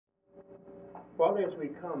Father, as we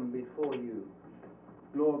come before you,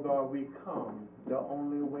 Lord God, we come the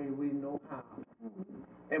only way we know how.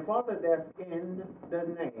 And Father, that's in the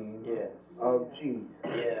name of Jesus.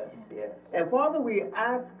 Yes. And Father, we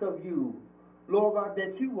ask of you, Lord God,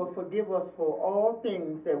 that you will forgive us for all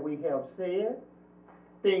things that we have said,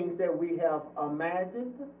 things that we have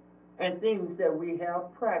imagined, and things that we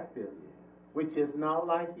have practiced, which is not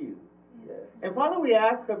like you. Yes. And Father, we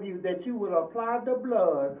ask of you that you would apply the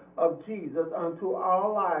blood of Jesus unto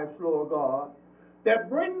our lives, Lord God, that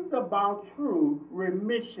brings about true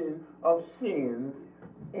remission of sins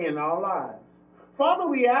in our lives. Father,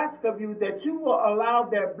 we ask of you that you will allow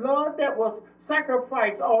that blood that was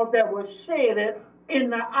sacrificed or that was shedded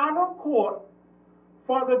in the outer court,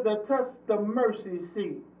 Father, to touch the mercy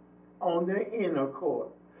seat on the inner court,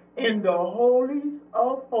 in the holies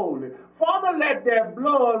of holies. Father, let that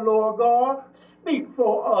blood, Lord God, speak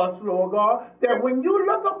for us, Lord God, that when you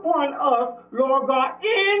look upon us, Lord God,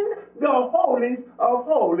 in the holies of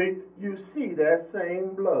holies, you see that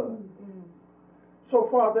same blood. So,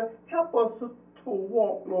 Father, help us to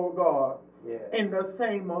walk, Lord God, in the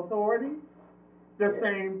same authority, the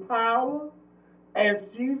same power,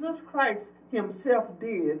 as Jesus Christ himself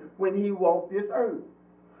did when he walked this earth.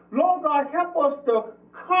 Lord God, help us to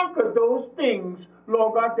conquer those things,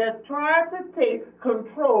 Lord God, that try to take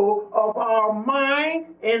control of our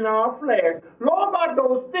mind and our flesh. Lord God,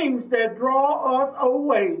 those things that draw us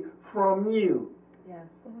away from you.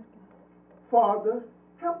 Yes. Father,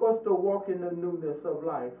 help us to walk in the newness of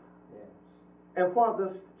life. Yes. And Father,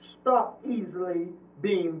 stop easily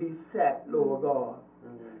being beset, Lord God.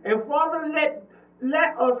 And Father,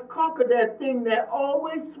 let us conquer that thing that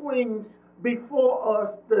always swings before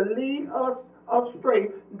us to lead us astray,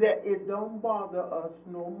 that it don't bother us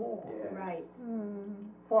no more. Yes. Right.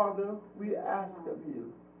 Father, we ask of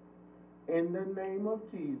you, in the name of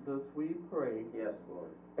Jesus, we pray. Yes, Lord.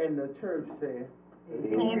 And the church said,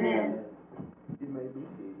 Amen. You may be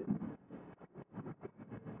seated.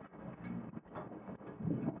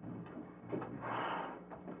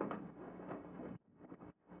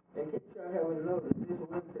 In case y'all haven't noticed, it's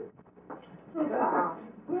winter.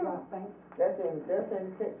 That's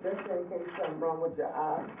in case something wrong with your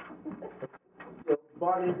eye, your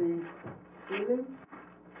bodily feeling.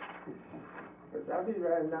 Because I be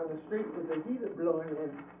riding down the street with the heater blowing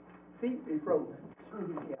and feet be frozen.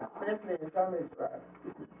 Yeah, especially in Tommy's drive.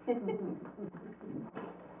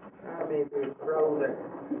 I may be frozen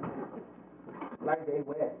like they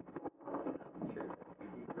wet.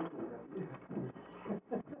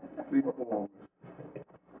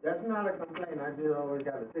 That's not a complaint. I just always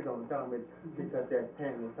got to pick on Tommy because that's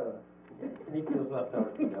Tammy's husband. And he feels left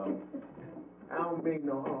out if you don't. I don't mean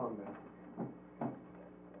no harm now.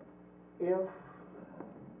 If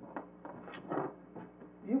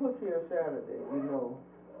you was here Saturday, you know,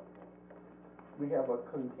 we have a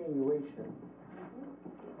continuation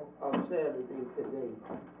of Saturday today.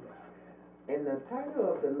 And the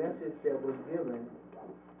title of the message that was given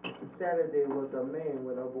Saturday was A Man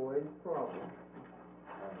with a Boy's Problem.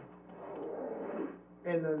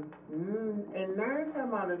 And 9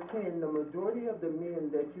 times out of 10, the majority of the men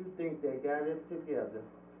that you think that got it together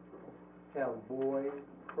have boy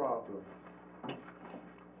problems.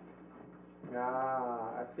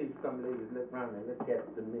 I see some ladies look around and look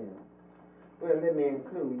at the men. Well, let me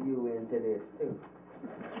include you into this too.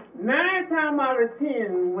 9 times out of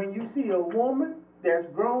 10, when you see a woman that's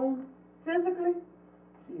grown physically,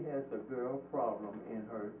 she has a girl problem in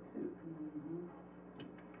her too.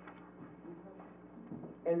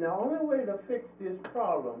 And the only way to fix this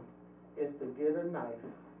problem is to get a knife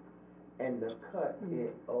and to cut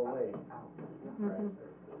it away.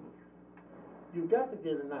 You got to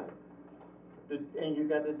get a knife, and you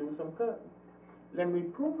got to do some cutting. Let me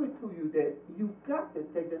prove it to you that you got to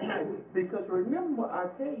take a knife, because remember, I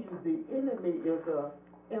tell you, the enemy is a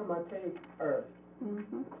imitator.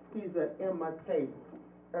 He's an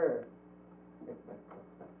imitator.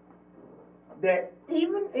 That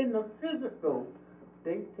even in the physical,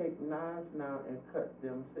 they take knives now and cut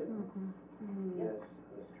themselves. Yes,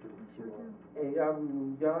 that's true. And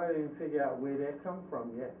y'all didn't figure out where that come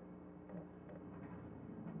from yet.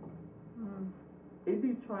 It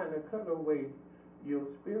be trying to cut away your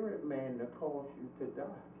spirit man to cause you to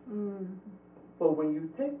die. But when you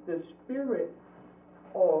take the spirit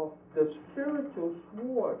or the spiritual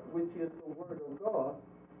sword, which is the word of God,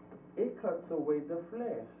 it cuts away the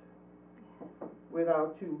flesh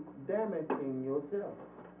without you damaging yourself.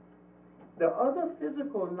 The other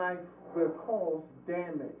physical knife will cause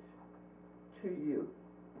damage to you.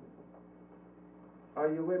 Are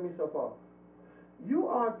you with me so far? You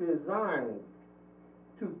are designed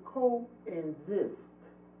to coexist.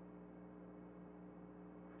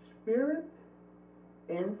 Spirit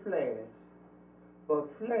in flesh, but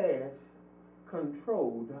flesh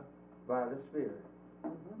controlled by the Spirit.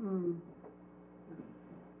 Mm.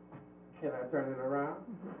 Can I turn it around?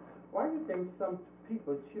 Why do you think some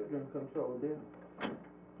people's children control them?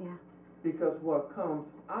 Yeah. Because what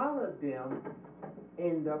comes out of them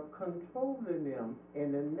end up controlling them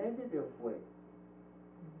in a negative way.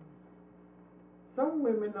 Some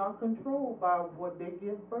women are controlled by what they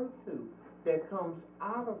give birth to, that comes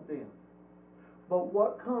out of them. But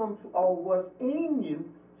what comes or what's in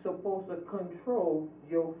you supposed to control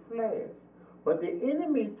your flesh. But the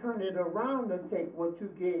enemy turned it around to take what you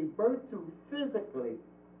gave birth to physically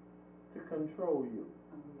to control you.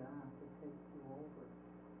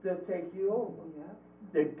 To take you over.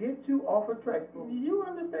 To get you off a track. You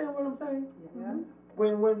understand what I'm saying? Yeah.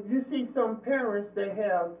 When you see some parents that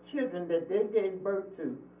have children that they gave birth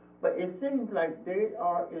to, but it seems like they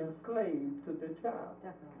are enslaved to the child.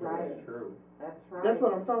 Right. That's true. That's right. That's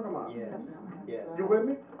what I'm talking about. Yes, yes. You with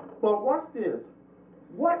me? But watch this.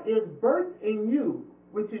 What is birthed in you,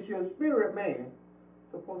 which is your spirit man,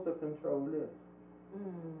 supposed to control this?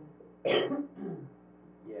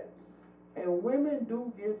 Yes. And women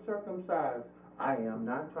do get circumcised. I am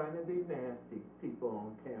not trying to be nasty, people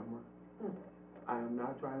on camera. I am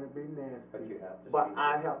not trying to be nasty. But you have to But speak.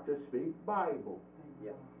 I have to speak Bible.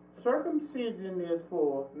 Yep. Circumcision is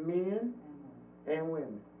for men and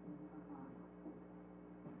women.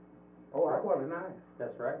 Oh, I bought a knife.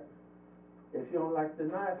 That's right. If you don't like the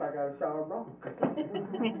knife, I got a sour bone.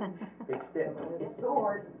 Big step.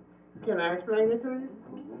 Sword. Can I explain it to you?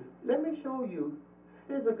 Let me show you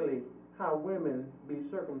physically how women be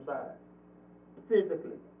circumcised.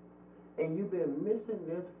 Physically. And you've been missing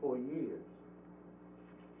this for years.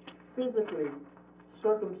 Physically,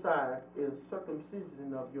 circumcised is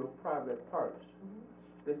circumcision of your private parts.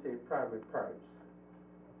 They say private parts.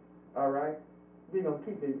 All right? We're going to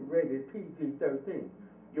keep it rated PG-13.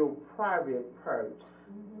 Your private parts,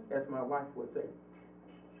 as my wife would say.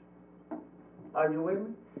 Are you with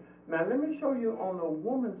me? Now let me show you on a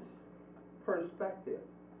woman's perspective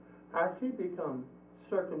how she becomes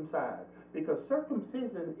circumcised. Because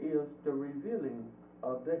circumcision is the revealing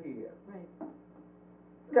of the head. Right.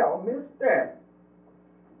 Y'all missed that.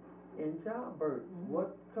 In childbirth,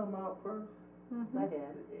 what come out first? The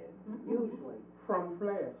head. Usually. From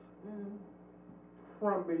flesh.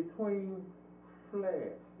 From between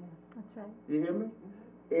flesh. Yes, that's right. You hear me?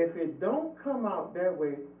 If it don't come out that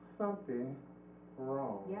way, something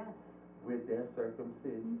wrong Yes. with that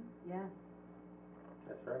circumcision. Yes.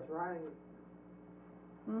 That's right. That's right.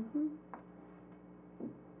 Mm-hmm.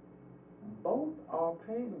 Both are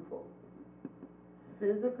painful,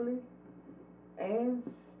 physically and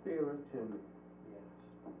spiritually.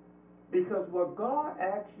 Yes. Because what God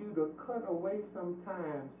asks you to cut away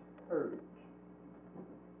sometimes hurts.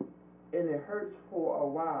 And it hurts for a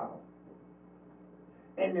while.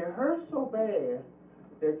 And it hurts so bad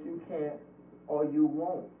that you can't or you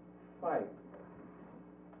won't fight.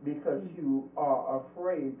 Because you are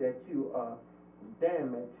afraid that you are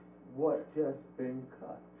damaged what just been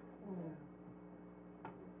cut. You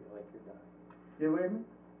feel like you're dying. You with me?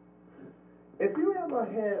 If you ever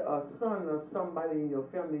had a son or somebody in your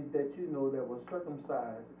family that you know that was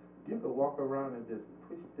circumcised, you could walk around and just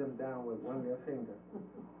push them down with one little finger.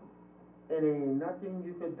 And there ain't nothing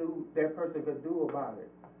you could do, that person could do about it.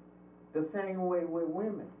 The same way with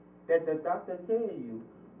women. That the doctor tell you,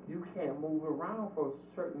 you can't move around for a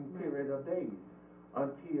certain period of days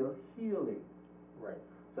until healing. Right.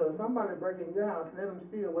 So if somebody break in your house, let them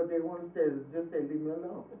steal what they want to steal. Just say, leave me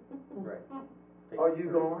alone. Right. Or you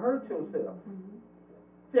gonna hurt yourself.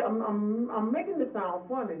 See, I'm making this sound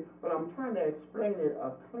funny, but I'm trying to explain it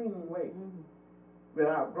a clean way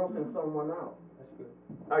without grossing someone out. That's good.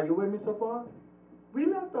 Are you with me so far? We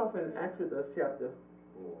left off in Exodus chapter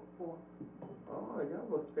 4. Oh, y'all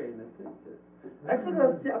was paying attention.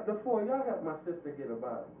 Exodus chapter 4, y'all help my sister get a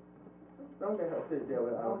Bible. Don't let her sit there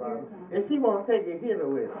without a Bible. If she won't take it, hit her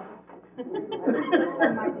with it.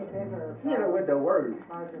 That might be bigger. Hit her with the word.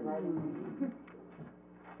 Hard to write.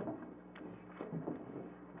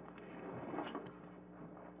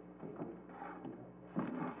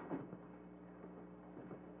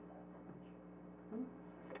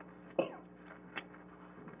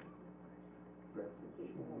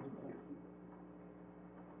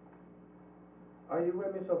 Are you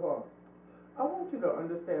with me so far? I want you to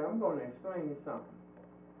understand, I'm going to explain something.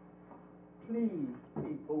 Please,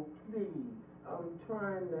 people, please. I'm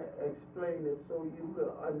trying to explain it so you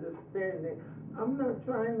will understand it. I'm not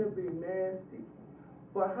trying to be nasty.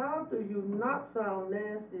 But how do you not sound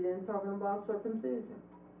nasty in talking about circumcision?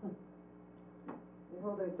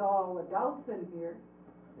 Well, there's all adults in here.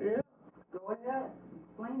 Yeah, Go ahead,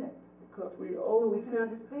 explain it, because we so old, we can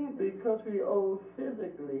understand it. because we old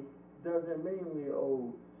physically doesn't mean we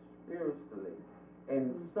old spiritually.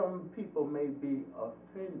 And some people may be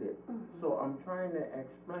offended. So I'm trying to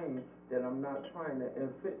explain that I'm not trying to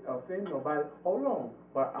offend nobody. Hold on,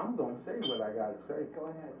 but I'm going to say what I got to say, Go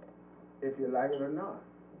ahead. if you like it or not.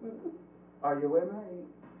 Are you with me? Right.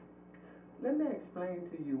 Let me explain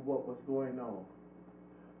to you what was going on.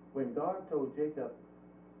 When God told Jacob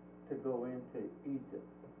to go into Egypt,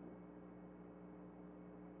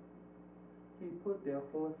 he put their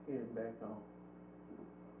foreskin back on.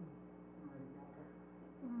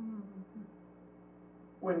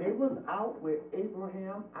 When they was out with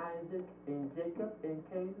Abraham, Isaac, and Jacob in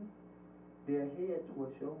Canaan, their heads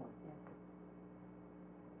were showing. Yes.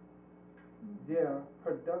 Their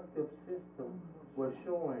productive system was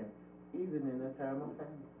showing even in the time of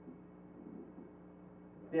famine.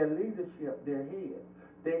 Their leadership, their head.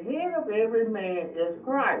 The head of every man is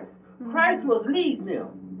Christ. Christ was leading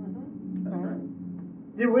them. That's right.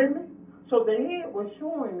 You with me? So the head was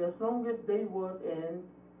showing as long as they was in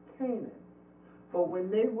Canaan. But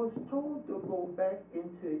when they was told to go back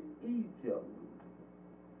into Egypt,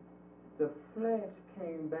 the flesh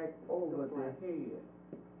came back over the head.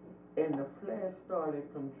 And the flesh started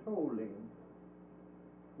controlling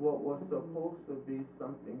what was supposed to be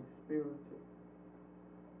something spiritual.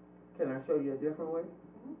 Can I show you a different way?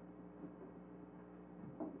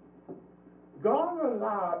 God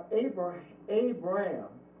allowed Abraham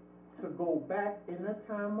to go back in a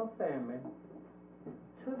time of famine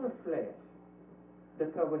to the flesh to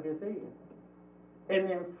cover his head. And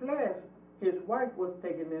in flesh, his wife was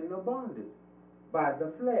taken into bondage by the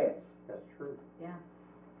flesh. That's true. Yeah.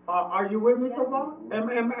 Are you with me so far?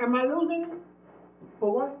 Am I losing it?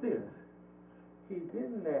 But watch this. He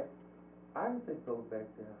didn't let Isaac go back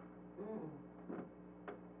there.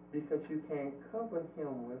 Because you can't cover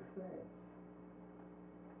him with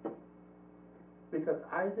flesh. Because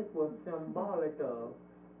Isaac was symbolic of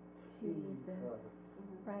Jesus.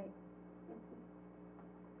 Right.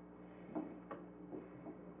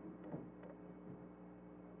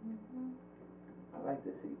 I like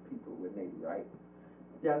to see people when they write.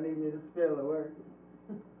 Y'all need me to spell a word?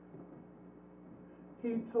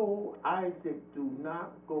 He told Isaac, do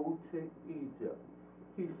not go to Egypt.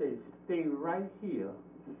 He said, stay right here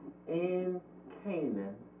in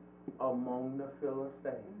Canaan among the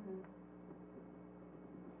Philistines.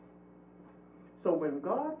 So when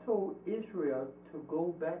God told Israel to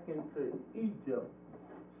go back into Egypt,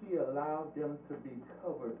 he allowed them to be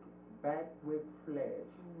covered back with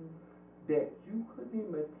flesh. That you couldn't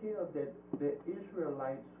even tell that the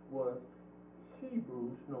Israelites was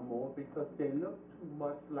Hebrews no more because they looked too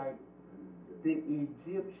much like the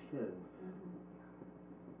Egyptians.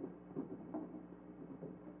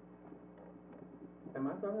 Am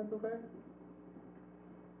I talking too fast?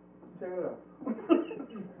 Check it out.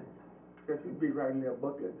 Because you'd be writing their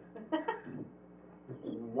booklets.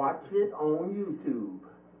 Watch it on YouTube.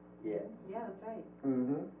 Yeah. Yeah, that's right.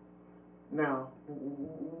 Mm-hmm. Now,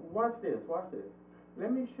 watch this, watch this.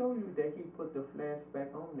 Let me show you that he put the flesh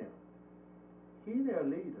back on them. He their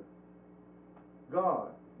leader.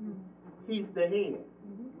 God. He's the head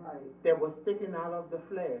Right. that was sticking out of the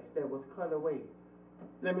flesh that was cut away.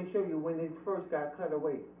 Let me show you when it first got cut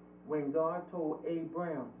away. When God told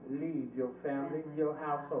Abraham, leave your family, your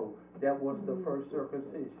household, that was the first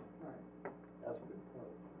circumcision. That's a good point.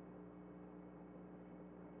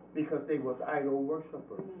 Because they was idol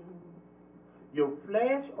worshipers. Your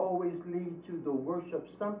flesh always leads you to worship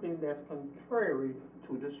something that's contrary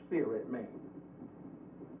to the spirit, man.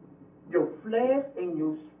 Your flesh and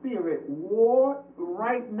your spirit war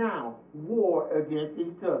right now, war against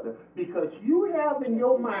each other. Because you have in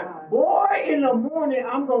your mind, boy, in the morning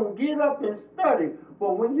I'm going to get up and study.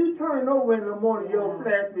 But when you turn over in the morning, your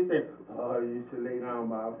flesh be saying, oh, you should lay down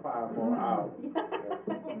by 5 more hours.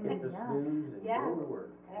 Hit the snooze and go to work.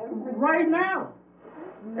 Right now.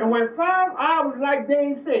 And when 5 hours, like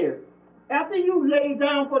Dave said, after you lay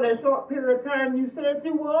down for that short period of time you said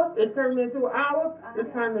you was, it turned into hours,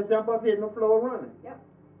 it's time to jump up, hitting the floor running. Yep.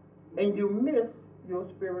 And you miss your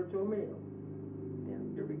spiritual meal. Yeah,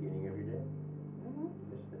 your beginning of your day.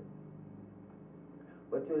 Missed it.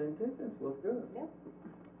 But your intentions was good. Yep.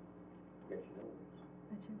 Get your notes.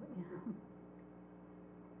 That's your, yeah.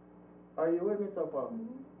 Are you with me so far?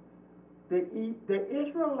 The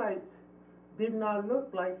Israelites did not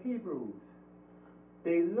look like Hebrews.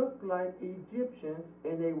 They looked like Egyptians,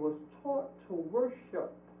 and they was taught to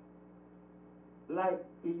worship like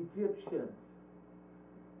Egyptians,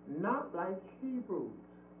 not like Hebrews.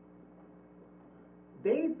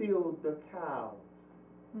 They build the cows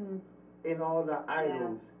and all the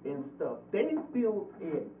idols and stuff. They built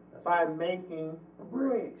it by making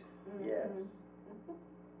bricks. Yes.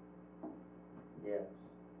 Yes.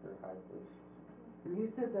 They're high places. You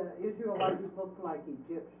said the Israelites looked like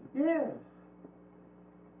Egyptians. Yes.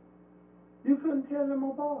 You couldn't tell them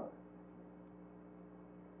apart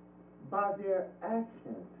by their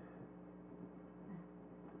actions.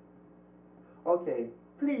 Okay,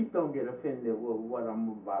 please don't get offended with what I'm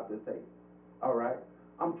about to say. All right?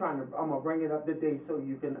 I'm gonna bring it up today so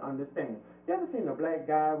you can understand. You ever seen a black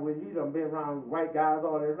guy when he done been around white guys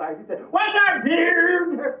all his life? He said, "What's up,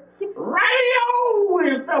 dude? Radio!"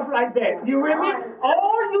 and stuff like that. You hear me?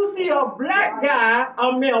 Or you see a black guy,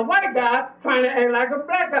 a white guy, trying to act like a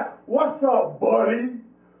black guy. "What's up, buddy?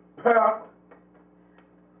 Pap?"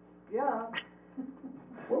 Yeah.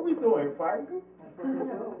 What we doing, fighting? That's what they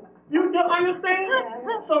do. You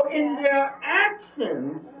understand? So in their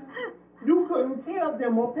actions, you couldn't tell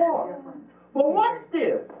them apart. But what's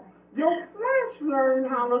this? Your flesh learned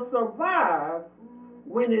how to survive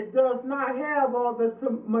when it does not have all the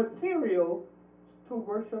material to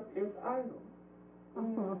worship its idols.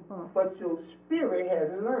 But your spirit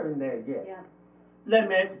hadn't learned that yet. Yeah. Let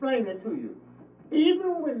me explain it to you.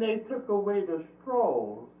 Even when they took away the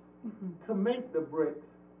straws to make the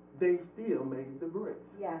bricks, they still made the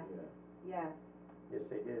bricks. Yes. Yes. Yes,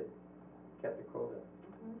 they did. Kept the quota.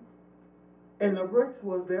 And the bricks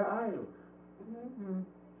was their idols.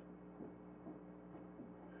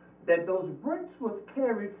 That those bricks was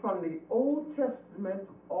carried from the Old Testament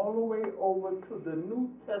all the way over to the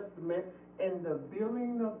New Testament and the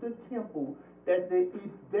building of the temple, that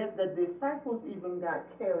the disciples even got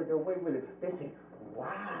carried away with it. They said,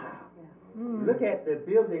 "Wow, look at the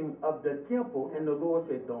building of the temple." And the Lord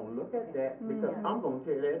said, "Don't look at that, because I'm going to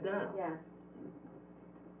tear that down." Yes.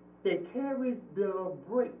 They carried the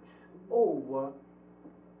bricks over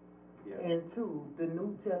Yeah. into the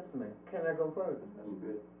New Testament. Can I go further? That's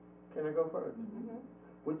good. Can I go further?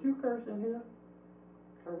 Would you curse in here?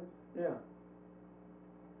 Curse. Yeah.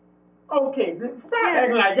 Okay, stop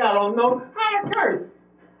acting like y'all don't know how to curse.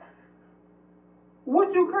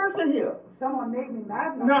 Would you curse in here? Someone made me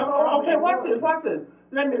mad. No. Okay, watch this.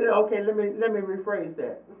 Let me rephrase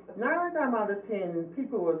that. 9 times out of 10,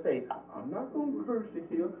 people will say, "I'm not gonna curse in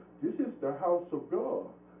here. This is the house of God.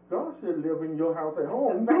 God should live in your house at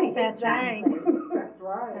home too." That's right. That's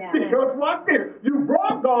right. Yeah. Because watch this, you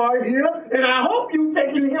brought God here, and I hope you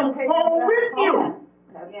taking him home with you.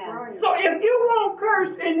 That's Yes. right. So if you won't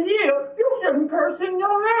curse in here, you shouldn't curse in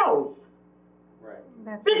your house. Right.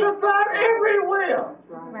 That's Because God everywhere. That's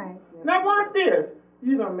right. Right. Yeah. Now watch this.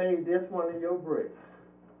 You done made this one of your bricks.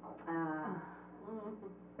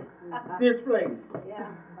 This place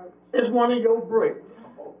Yeah. is one of your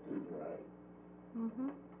bricks.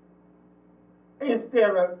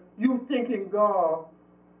 Instead of you thinking God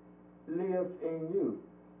lives in you,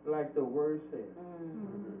 like the word says.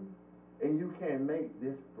 And you can't make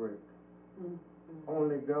this brick.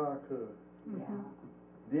 Only God could. Yeah.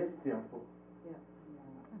 This temple.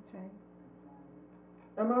 That's right.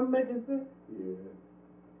 Am I making sense? Yes.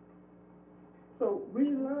 So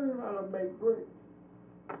we learn how to make bricks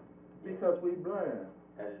because we blind.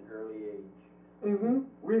 At an early age.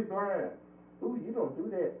 We blind. Ooh, you don't do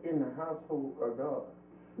that in the household of God.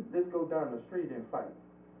 Let's go down the street and fight.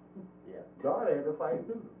 Yeah. God had to fight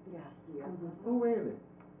too. Yeah. Yeah. Who in it?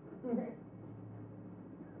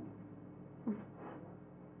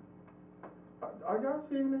 Are y'all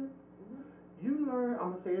seeing this? You learn, I'm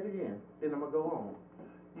going to say it again, then I'm going to go on.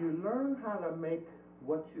 You learn how to make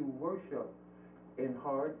what you worship in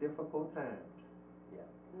hard, difficult times.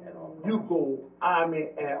 Yeah. At all You costs. go,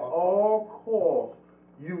 at all costs,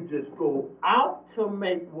 you just go out to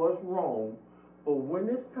make what's wrong, but when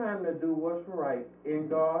it's time to do what's right in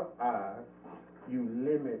God's eyes, you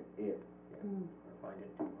limit it. Yeah. I find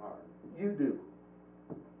it too hard. You do.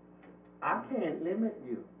 I can't limit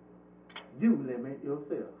you. You limit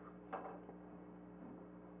yourself.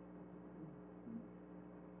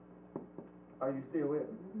 Are you still with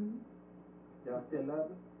me? Y'all still love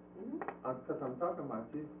me? Because I'm talking about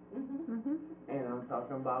you. And I'm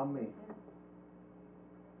talking about me.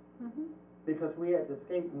 Because we at the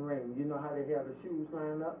skating ring, you know how they have the shoes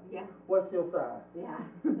lined up? Yeah. What's your size? Yeah.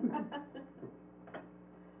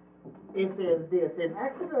 It says this in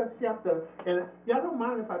Exodus chapter, and y'all don't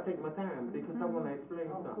mind if I take my time because I want to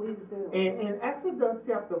explain Oh, something. please do. In Exodus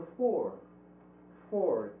chapter 4,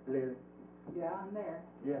 Lily, Yeah, I'm there.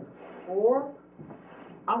 yeah, 4,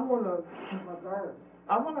 I want What verse?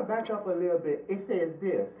 I want to back up a little bit. It says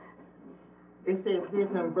this. It says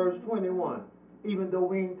this in verse 21. Even though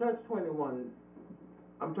we ain't touched 21,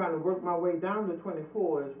 I'm trying to work my way down to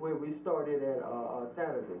 24 is where we started at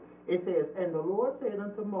Saturday. It says, and the Lord said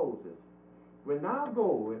unto Moses, when thou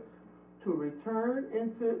goest to return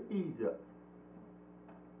into Egypt,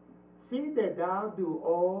 see that thou do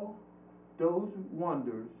all those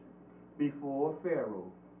wonders before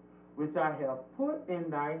Pharaoh, which I have put in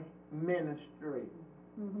thy ministry.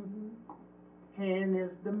 Hand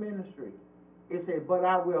is the ministry. It said, but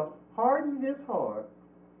I will harden his heart,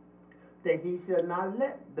 that he shall not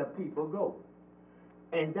let the people go.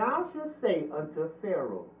 And thou shalt say unto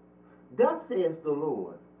Pharaoh, thus says the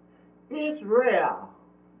Lord, Israel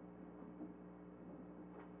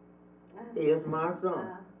is my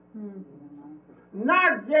son.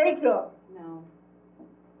 Not Jacob. No.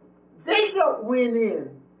 Jacob went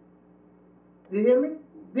in. You hear me?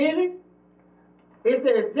 Did he? It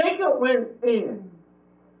says Jacob went in.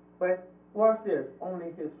 But watch this.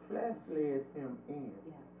 Only his flesh led him in.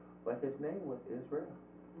 Yeah. But his name was Israel.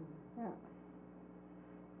 Yeah.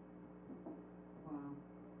 Wow.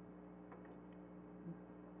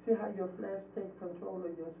 See how your flesh take control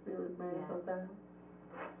of your spirit, man, Yes. sometimes?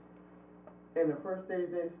 And the first day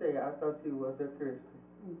they say, I thought you was a Christian.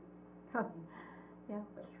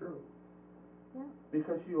 That's true.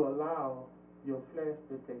 Because you allow your flesh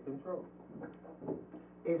to take control.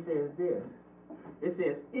 It says this. It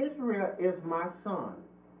says, Israel is my son.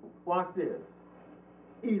 Watch this.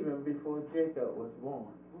 Even before Jacob was born.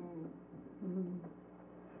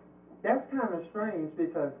 That's kind of strange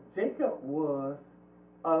because Jacob was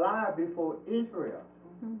alive before Israel.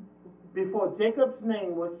 Before Jacob's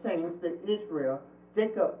name was changed to Israel,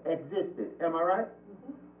 Jacob existed. Am I right?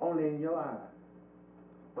 Only in your eyes,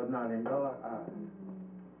 but not in God's eyes.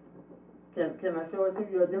 Can I show it to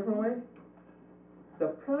you a different way? The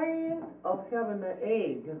plan of having an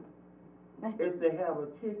egg is to have a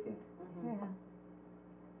chicken. Yeah.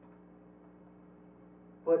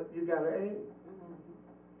 But you got an egg.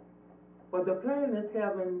 But the plan is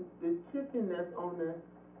having the chicken that's on the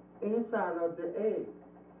inside of the egg.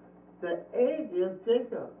 The egg is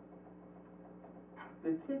Jacob.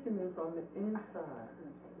 The chicken is on the inside.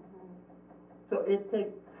 So it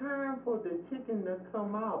takes time for the chicken to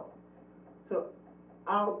come out, to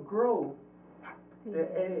outgrow the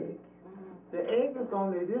egg. The egg is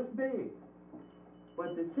only this big,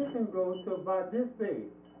 but the chicken grows to about this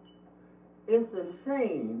big. It's a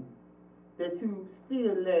shame that you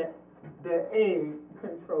still let the egg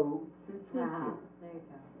control the chicken. Wow. There you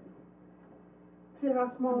go. See how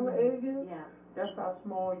small the egg is? Yeah. That's how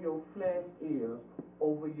small your flesh is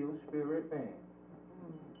over your spirit man.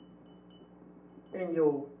 And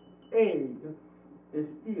your egg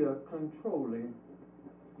is still controlling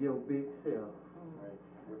your big self. Right.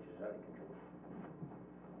 Which is out of control.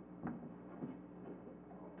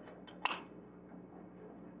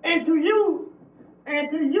 And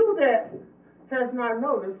to you that has not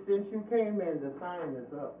noticed since you came in, the sign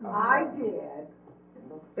is up. I did.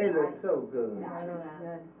 It looks so good.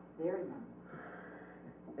 Yes. Very nice.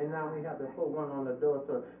 And now we have to put one on the door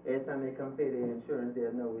so every time they come pay their insurance,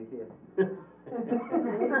 they'll know we're here.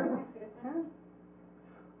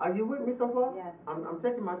 Are you with me so far? Yes. I'm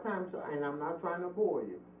taking my time, and I'm not trying to bore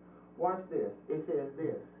you. Watch this. It says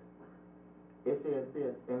this. It says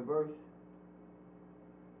this in verse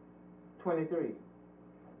 23.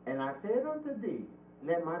 And I said unto thee,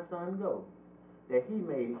 let my son go, that he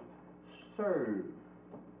may serve.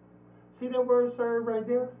 See that word serve right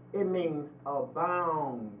there? It means a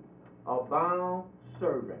bound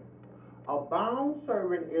servant. A bound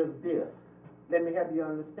servant is this. Let me have you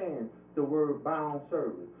understand the word bound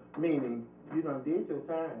servant. Meaning, you done did your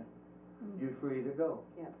time. You're free to go.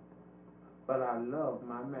 Yep. But I love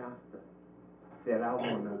my master. Said I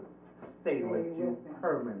want to stay with you with him.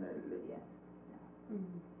 permanently. Yeah.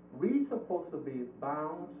 We supposed to be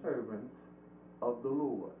bound servants of the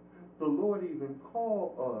Lord. The Lord even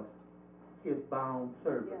called us his bound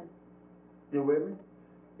servants. Yes. You with me?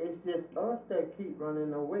 It's just us that keep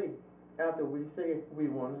running away after we say we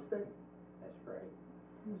want to stay. That's right.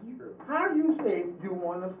 That's true. How you say you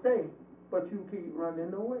want to stay, but you keep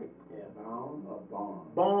running away? Yeah. Bound or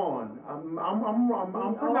bond? Bond.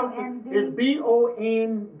 I'm pronouncing. B-O-N-D? It's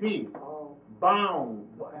B-O-N-D. Oh. Bound.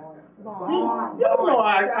 Bond. You know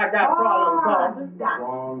I got problems talking.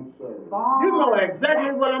 Bond service. Bond. You know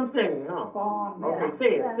exactly what I'm saying, huh? Bond. Okay,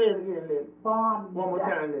 say it. Say it again, Lily. Bond. One more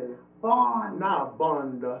time, Lily. Bond. Now,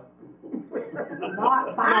 bond.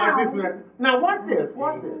 Not bound. Now watch this.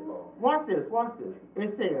 Watch this. Watch this. Watch this.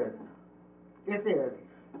 It says,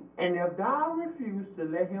 and if thou refuse to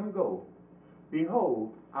let him go,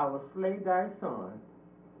 Behold, I will slay thy son,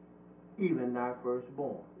 even thy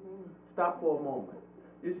firstborn. Stop for a moment.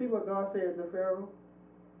 You see what God said to Pharaoh?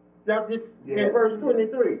 Now this in Yeah. verse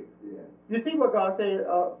 23. Yeah. You see what God said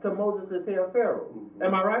to Moses to tell Pharaoh. Mhm.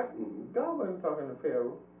 Am I right? Mhm. God wasn't talking to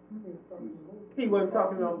Pharaoh. He wasn't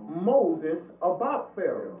talking to Moses about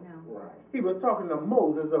Pharaoh. No. Right. He was talking to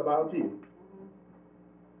Moses about you.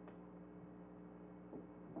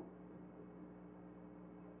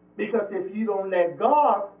 Because if you don't let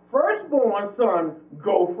God, firstborn son,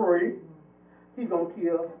 go free, he gonna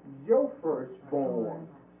kill your firstborn.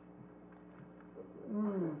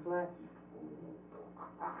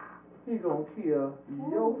 He gonna kill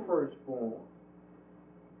your firstborn.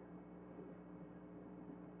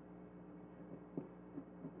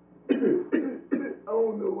 I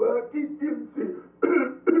don't know why I keep getting sick.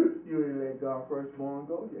 You ain't let God firstborn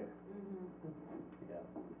go yet. Yeah.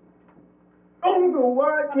 I don't know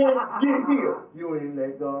why I can't get healed. You ain't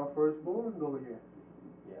let God firstborn go yet.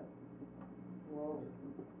 Yeah.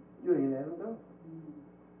 You ain't let him go.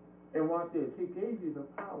 And watch this. He gave you the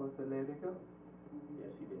power to let it go.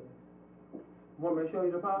 Yes, he did. Want me to show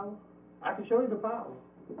you the power? I can show you the power.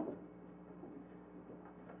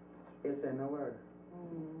 It's in the word.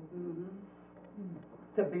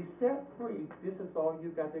 To be set free, this is all you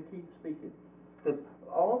got to keep speaking. Because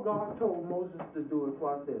all God told Moses to do is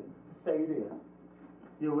watch this. Say this.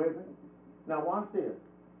 You with me? Now watch this.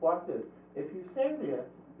 Watch this. If you say this,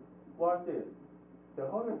 watch this. The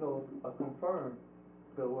Holy Ghost will confirm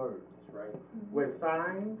the word. That's right. With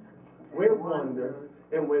signs, with wonders,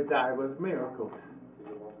 and with diverse miracles.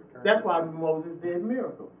 Because it won't return. That's why Moses did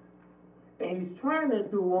miracles. And he's trying to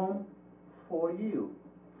do them for you.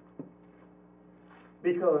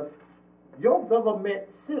 Because your government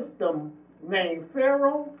system named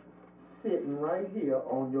Pharaoh sitting right here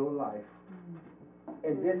on your life.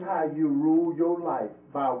 And this how you rule your life,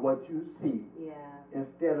 by what you see, Yeah.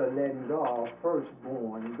 instead of letting God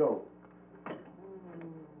firstborn go.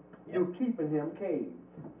 You keeping him caged.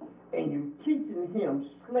 And you teaching him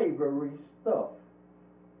slavery stuff.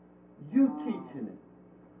 You teaching it.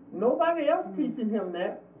 Nobody else teaching him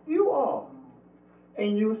that. You are.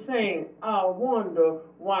 And you saying, I wonder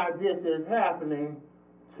why this is happening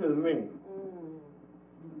to me.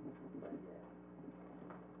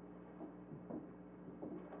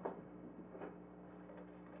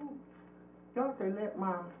 God say, let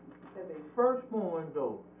my firstborn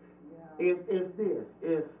go. Is this.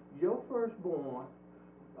 Is your firstborn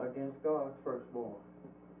against God's firstborn.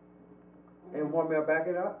 And want me to back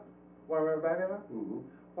it up? Want me to back it up? Mm-hmm.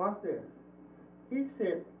 Watch this. He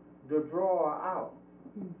sent the drawer out.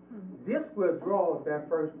 This will draw that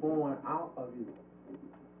firstborn out of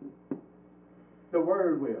you. The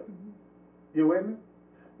word will. You with me?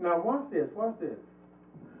 Now watch this, watch this.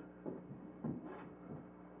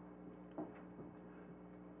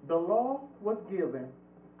 The law was given.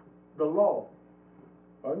 The law.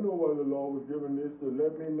 I know why the law was given this, to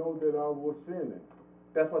let me know that I was sinning.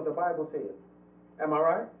 That's what the Bible says. Am I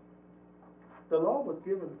right? The law was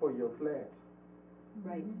given for your flesh.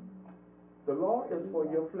 Right. The law is for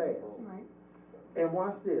your flesh. Right. And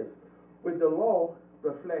watch this. With the law,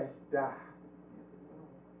 the flesh died.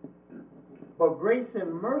 But grace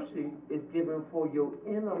and mercy is given for your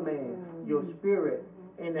inner man, your spirit,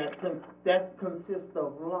 and that consists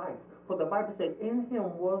of life. For the Bible said, in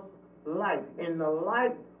him was light, and the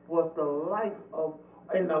light was the life of,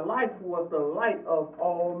 and the life was the light of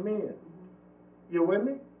all men. You with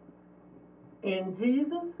me? In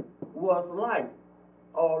Jesus was light,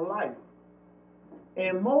 or life.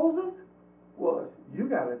 And Moses was, you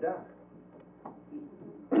gotta die.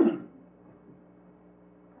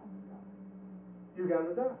 You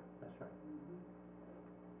gotta die. That's right.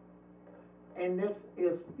 And this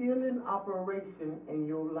is still in operation in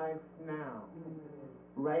your life now.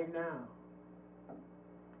 Right now.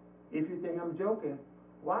 If you think I'm joking,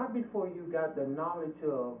 why before you got the knowledge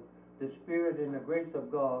of the Spirit and the grace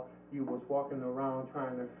of God, you was walking around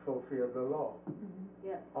trying to fulfill the law?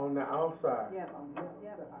 Yeah. On the outside. Yeah.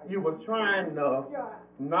 You was trying to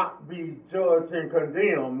not be judged and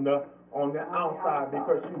condemned on the outside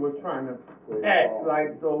because you was trying to act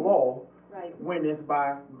like the law Right. when it's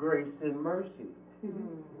by grace and mercy.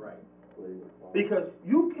 Right. Because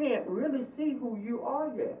you can't really see who you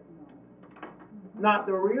are yet. Not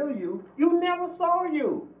the real you. You never saw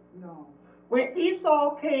you. No. When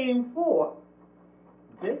Esau came forth,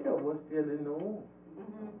 Jacob was still in the womb.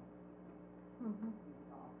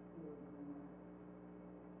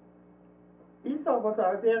 Esau was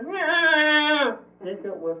out there.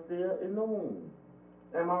 Jacob was still in the womb.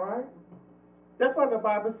 Am I right? That's why the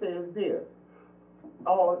Bible says this.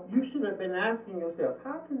 or you should have been asking yourself,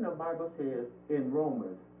 how can the Bible says in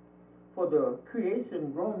Romans, for the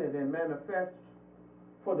creation groaneth and manifest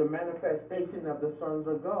for the manifestation of the sons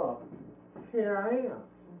of God? Here I am.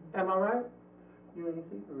 Am I right? You ain't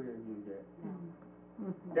see the real you yet.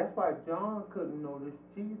 That's why John couldn't notice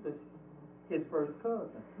Jesus, his first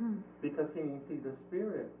cousin, because he didn't see the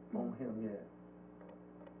Spirit on him yet.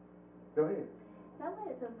 Go ahead. Is that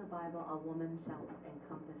why it says in the Bible, a woman shall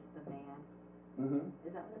encompass the man? Mm-hmm.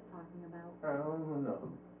 Is that what it's talking about? I don't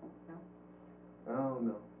know. No? I don't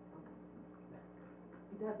know.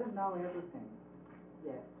 He doesn't know everything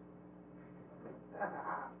yet.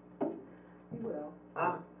 He will.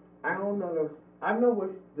 I don't know this. I know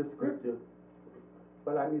what's the scripture,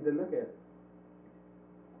 but I need to look at it.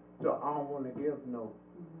 So I don't want to give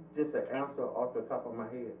just an answer off the top of my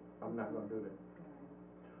head. I'm not going to do that.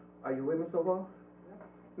 Are you with me so far?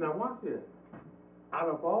 Now watch this. Out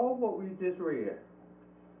of all what we just read,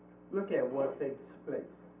 look at what takes place.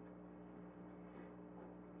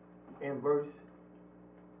 In verse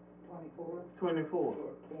 24.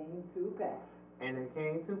 It came to pass. And it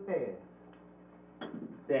came to pass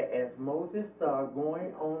that as Moses started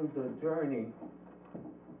going on the journey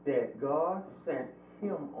that God sent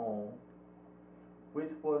him on, which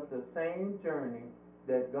was the same journey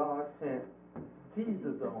that God sent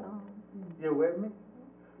Jesus on. You with me?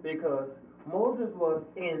 Because Moses was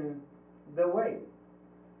in the way.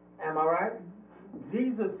 Am I right?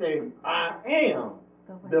 Jesus said, I am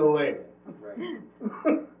the way.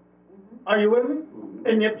 Right. Are you with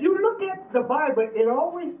me? And if you look at the Bible, it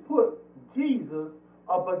always put Jesus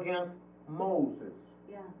up against Moses.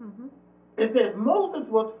 Yeah. It says Moses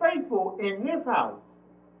was faithful in his house.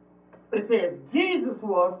 It says Jesus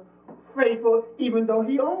was faithful even though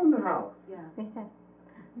he owned the house. Yeah.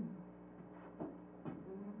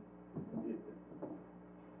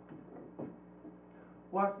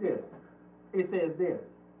 Watch this. It says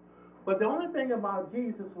this. But the only thing about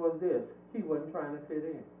Jesus was this. He wasn't trying to fit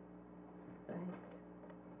in.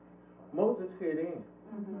 Moses fit in.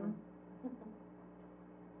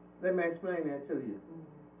 Let me explain that to you.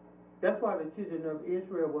 That's why the children of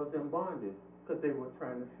Israel was in bondage, because they were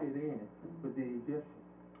trying to fit in with the Egyptians.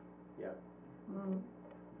 Yeah.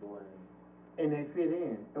 Boy. And they fit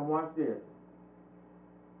in. And watch this.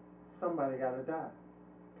 Somebody got to die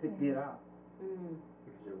to get out.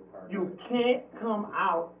 Because they were part of You it. can't come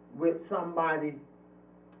out with somebody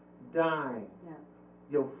dying. Yeah.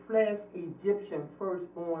 Your flesh Egyptian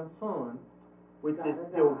firstborn son, which is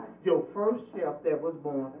Gotta die. your first self that was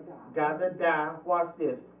born, gotta die. Watch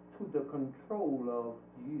this, to the control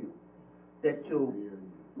of you. That you,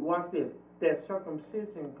 watch this, that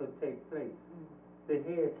circumcision could take place. The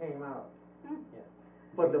head came out. Yeah.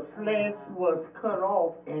 But the flesh was cut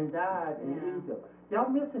off and died in Yeah. Egypt. Y'all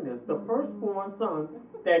missing this. The firstborn son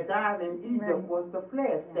that died in Egypt was the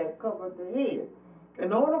flesh that covered the head.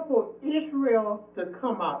 In order for Israel to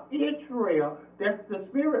come out, Israel, that's the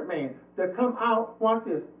spirit man, to come out, watch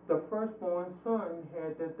this, the firstborn son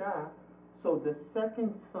had to die so the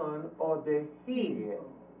second son or the head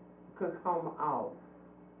could come out.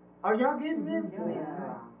 Are y'all getting this?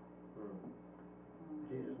 Yeah.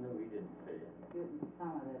 Jesus knew he didn't fit in. Getting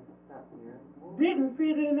some of this stuff here. Didn't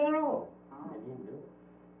fit in at all. And he knew it.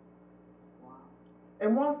 Wow.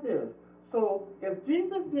 And watch this. So if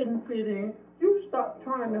Jesus didn't fit in, you stop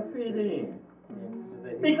trying to fit in. Yeah. So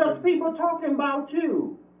that he Because didn't- people talking about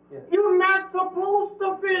you. Yeah. You're not supposed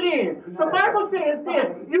to fit in. The Bible says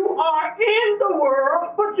this, you are in the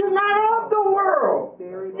world, but you're not of the world.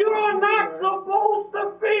 Very You are not peculiar. supposed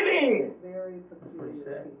to fit in. Very That's what he peculiar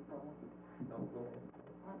said. people. Don't go.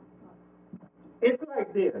 It's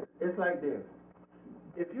like this. It's like this.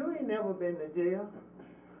 If you ain't never been to jail,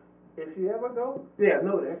 if you ever go,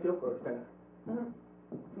 no, that's your first time. But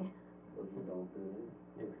you don't fit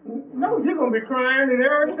in. No, you're going to be crying and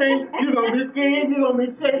everything. You're going to be scared. You're going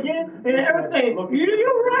to be shaking and everything.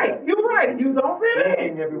 You're right. You're right. You don't fit in.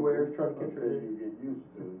 Looking everywhere is trying to Until control you. you get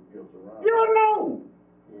used to your surroundings. You don't know.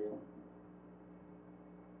 Yeah.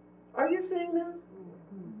 Are you seeing this?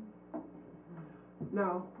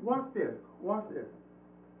 Now, watch this. Watch this.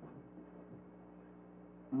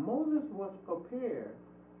 Moses was prepared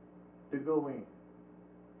to go in.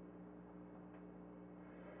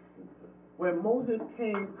 When Moses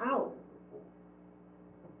came out,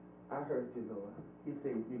 I heard you, Lord. He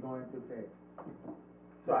said, you're going too fast.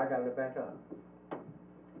 So I got to back up.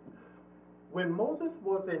 When Moses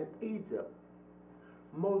was in Egypt,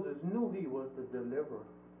 Moses knew he was the deliverer.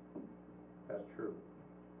 That's true.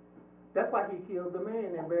 That's why he killed the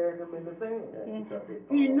man and buried him in the sand. Yeah, he thought they'd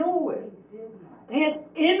He follow. knew it. His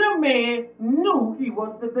inner man knew he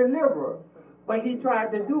was the deliverer. but he tried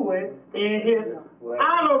to do it in his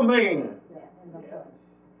outer man.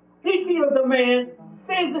 He killed the man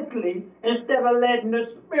physically instead of letting the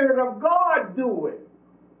Spirit of God do it.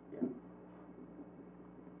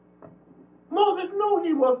 Moses knew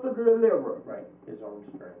he was the deliverer. Right, his own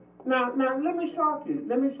strength. Now, let me shock you.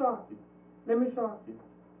 Let me shock you. Let me shock you.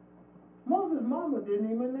 Moses' mama didn't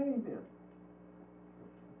even name him.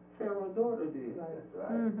 Pharaoh's daughter did. That's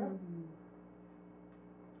right. Mm-hmm.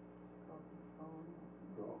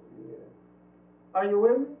 Oh, yeah. Are you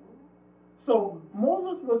with me? So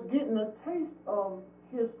Moses was getting a taste of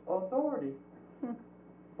his authority,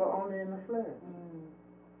 but only in the flesh.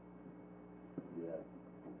 Yeah.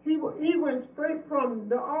 He went straight from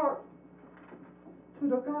the ark to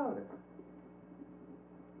the palace.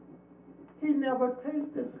 He never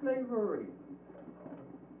tasted slavery.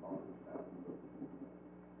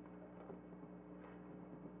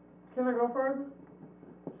 Can I go further?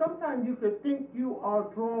 Sometimes you could think you are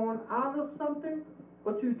drawn out of something,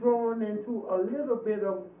 but you're drawn into a little bit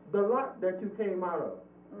of the lot that you came out of.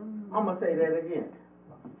 I'm going to say that again.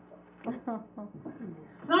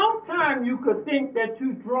 Sometimes you could think that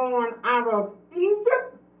you're drawn out of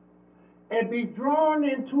Egypt and be drawn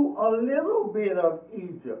into a little bit of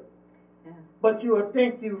Egypt. Yeah. But you will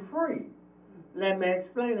think you're free. Let me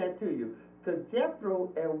explain that to you. Because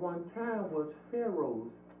Jethro at one time was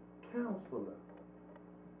Pharaoh's counselor.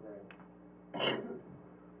 Right.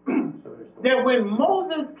 So there's the That when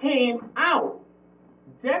Moses came out,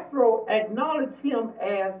 Jethro acknowledged him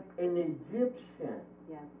as an Egyptian.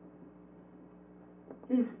 Yeah.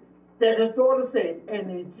 That his daughter said, an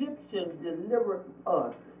Egyptian delivered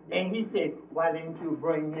us. And he said, why didn't you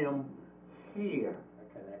bring him here?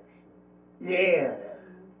 a connection. Yes.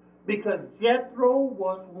 Because Jethro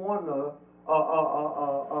was one of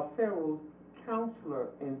Pharaoh's counselor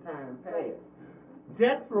in time past.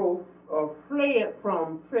 Jethro fled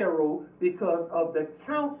from Pharaoh because of the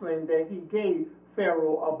counseling that he gave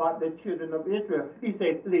Pharaoh about the children of Israel. He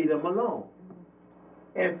said, leave them alone.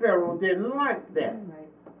 And Pharaoh didn't like that. Right.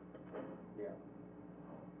 Yeah.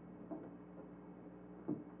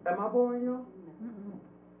 Am I boring y'all?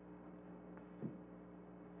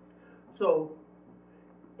 So,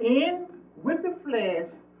 with the flesh,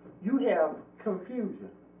 you have confusion.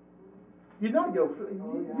 You know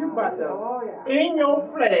you about to, Oh, yeah. in your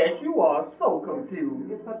flesh, you are so confused.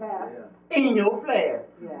 It's a mess. In your flesh.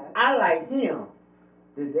 Yeah. I like him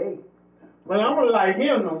today, but I'm gonna like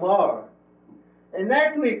him tomorrow. And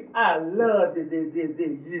next week, I love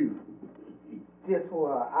you just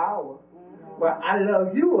for an hour, but I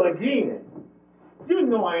love you again. You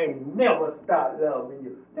know I ain't never stop loving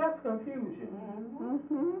you. That's confusion.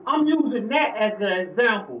 I'm using that as an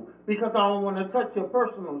example because I don't want to touch your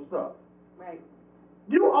personal stuff. Right.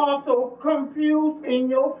 You also confused in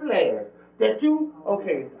your flesh that you,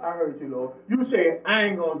 okay, I heard you, Lord. You said, I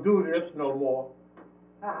ain't going to do this no more.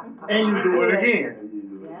 And you do it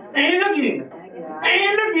again. Yeah. And again. And again. Yeah.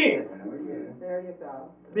 And again. There you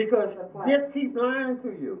go. Because this keep lying to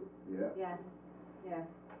you. Yeah. Yes. Yes.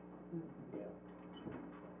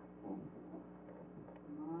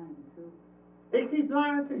 Mine too. It keep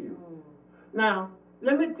lying to you. Now,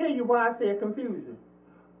 let me tell you why I said confusion.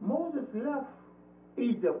 Moses left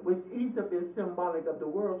Egypt, which Egypt is symbolic of the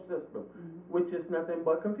world system, which is nothing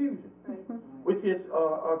but confusion, Right. which is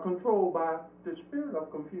controlled by the spirit of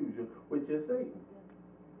confusion, which is Satan.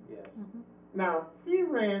 Yes. Now, he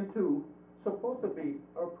ran to, supposed to be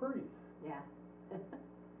a priest, Yeah.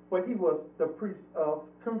 but he was the priest of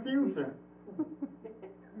confusion.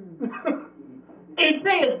 It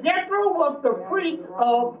said Jethro was the priest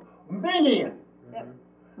of Midian. Yep.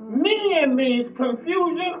 Midian means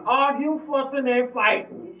confusion, argue, fussing, and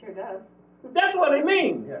fighting. He sure does. That's what it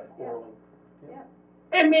means. Yeah, quarreling. Yeah.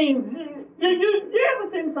 It means, you ever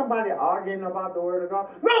seen somebody arguing about the word of God?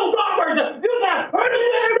 No, God worship. You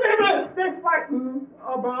got, they're fighting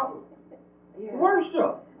about Yeah.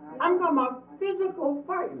 worship. I'm talking about physical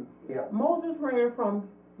fighting. Yeah. Moses ran from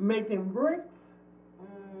making bricks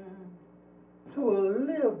to a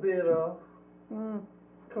little bit of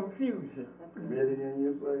confusion. Midian,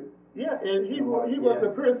 you say? Yeah, and he was the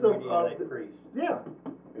prince of Midianite the, priest. yeah.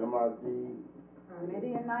 M-I-D.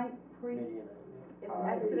 Midianite priest. Midianite. It's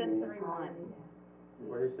Exodus 3:1.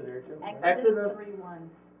 Where is it there, Joe? Exodus 3:1.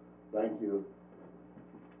 Thank you.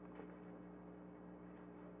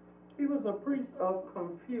 He was a priest of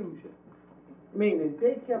confusion, meaning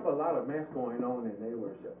they kept a lot of mess going on in their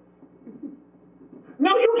worship.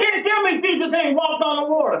 No, you can't tell me Jesus ain't walked on the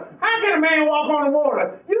water. How can a man walk on the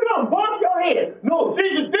water? You done bumped your head. No,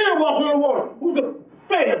 Jesus didn't walk on the water. Who's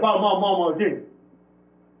say it about my mama again?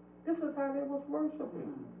 This is how they was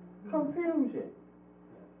worshiping. Confusion.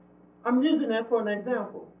 I'm using that for an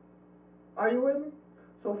example. Are you with me?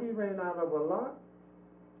 So he ran out of a lot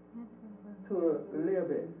to a little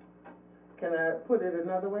bit. Can I put it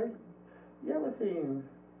another way? You ever seen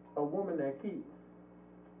a woman that keep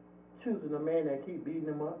choosing a man that keep beating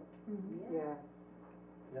him up? Yes.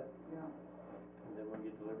 Yep. Yeah. And then when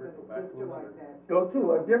you deliver, Got go a back to sister another. like that. Go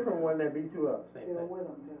to a different one that beat you up. Same Still thing. with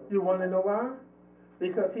him too. You want to know why?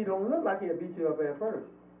 Because he don't look like he'll beat you up at first.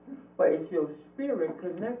 But it's your spirit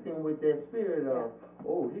connecting with that spirit of,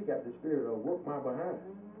 oh, he got the spirit of whoop my behind.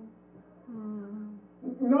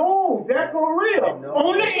 No, that's for real.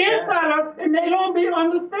 On the inside of, and they don't be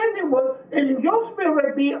understanding what, and your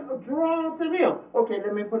spirit be drawn to them. Okay,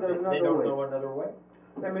 let me put it They another don't way. know another way.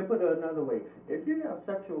 Let me put it another way. If you have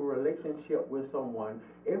sexual relationship with someone,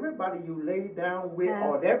 everybody you lay down with,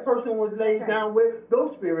 or that person was laid That's right. down with,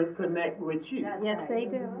 those spirits connect with you. That's Yes,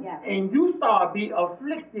 right. they do. Yes. And you start be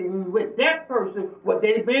afflicting with that person what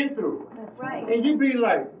they've been through. That's right. And you be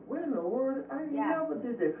like, where in the world? I ain't Yes. never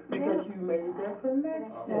did this. Because you made that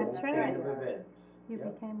connection. That's Chain right. of events. You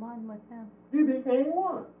Yep. became one with them. You became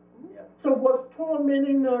one. Yep. So what's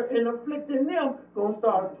tormenting and afflicting them gonna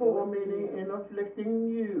start tormenting and afflicting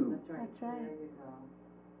you. That's right. That's There right. you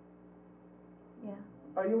go.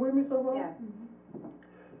 Yeah. Are you with me so far? Yes.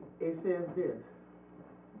 It says this.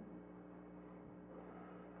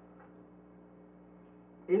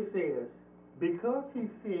 It says, because he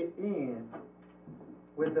fit in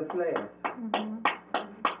with the flesh.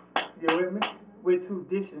 You with me? With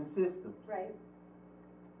tradition systems. Right.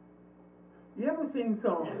 You ever seen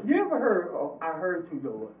you ever heard, oh, I heard you,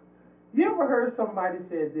 Lord. You ever heard somebody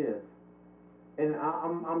said this? And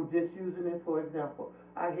I'm just using this for example.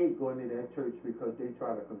 I hate going to that church because they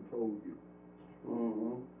try to control you.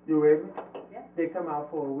 Mm-hmm. You with me? Yeah. They come out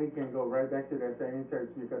for a week and go right back to that same church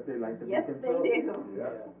because they like to Yes, be they controlled. do. Yeah.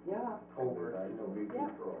 Yeah. Over. I know we Yeah.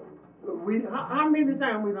 control. How many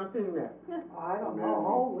times we done seen that? I don't know,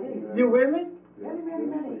 whole week. You with me?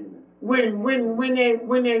 Many.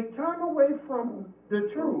 When they turn away from the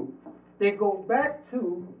truth, they go back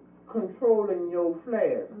to controlling your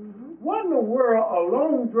flesh. What in the world a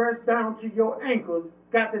long dress down to your ankles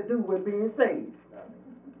got to do with being saved?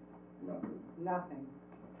 Nothing. Nothing.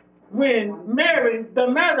 When Mary the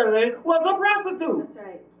Magdalene was a prostitute. That's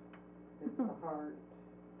right. It's the heart.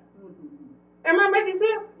 Am I making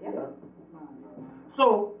sense? Yep. Yeah.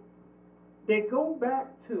 So they go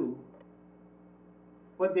back to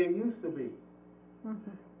what they used to be.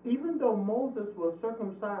 Even though Moses was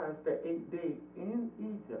circumcised the 8th day in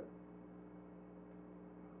Egypt,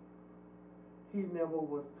 he never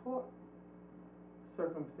was taught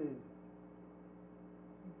circumcision.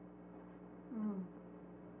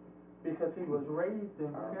 Because he was raised in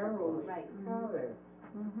Pharaoh's Right. palace.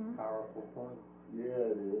 Powerful point. Yeah,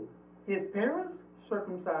 it is. His parents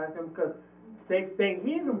circumcised him because they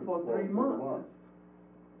hid him for 3 months.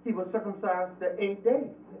 He was circumcised the 8th day,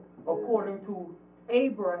 according to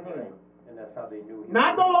Abraham. And that's how they knew he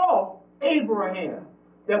Not the law, Abraham.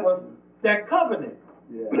 That was that covenant.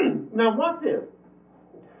 Yeah. Now watch this.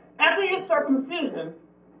 After his circumcision,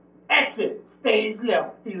 exit, stage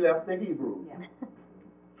left. He left the Hebrews. Yeah.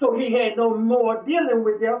 So he had no more dealing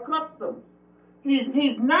with their customs.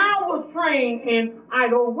 He's now was trained in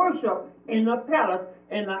idol worship in the palace,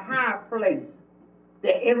 in the high place,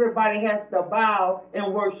 that everybody has to bow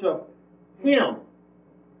and worship him,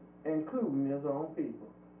 including his own people.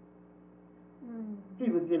 He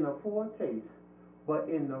was getting a foretaste, but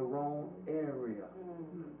in the wrong area.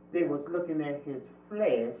 They was looking at his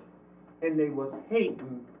flesh, and they was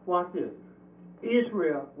hating. Watch this.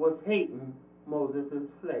 Israel was hating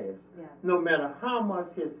Moses' flesh. Yeah. No matter how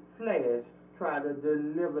much his flesh tried to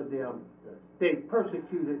deliver them, they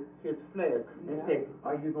persecuted his flesh and said,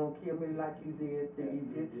 are you going to kill me like you did the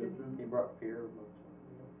Egyptians? He brought fear amongst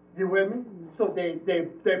them. You with me? So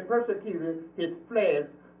they persecuted his flesh,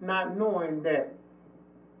 not knowing that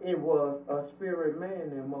it was a spirit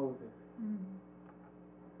man in Moses.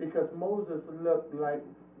 Because Moses looked like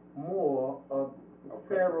more of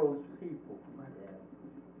Pharaoh's people.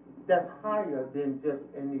 That's higher than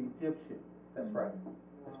just an Egyptian. That's right.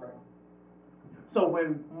 That's right. So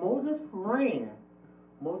when Moses ran,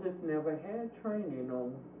 Moses never had training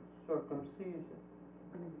on circumcision.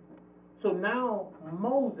 So now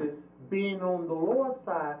Moses, being on the Lord's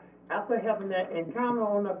side, after having that encounter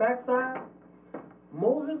on the backside,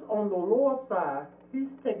 Moses on the Lord's side,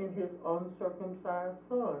 he's taking his uncircumcised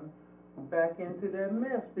son back into that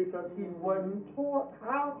mess because he wasn't taught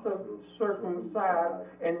how to circumcise,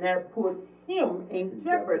 and that put him in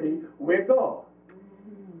jeopardy with God.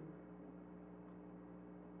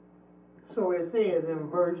 So it says in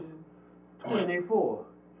verse 24,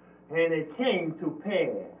 and it came to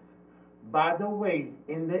pass by the way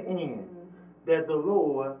in the end that the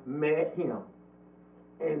Lord met him,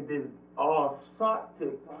 and they all sought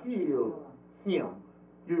to kill him.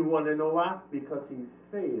 You want to know why? Because he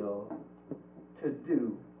failed to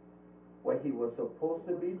do what he was supposed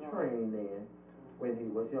to be trained in when he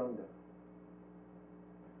was younger.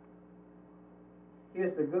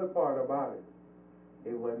 Here's the good part about it.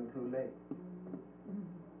 It wasn't too late.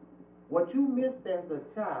 What you missed as a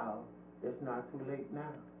child is not too late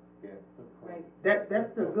now. Yeah. Right. That's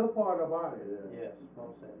the good part about it. Yes,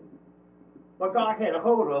 well said. But God had a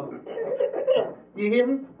hold of him. You hear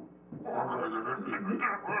me? Somewhere you receive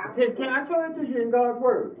it. Can I show it to you in God's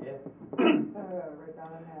word? Yeah. Right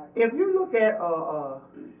down in there. If you look at 2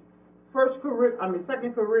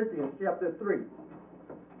 Corinthians chapter 3.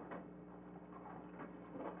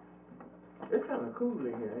 It's kind of cool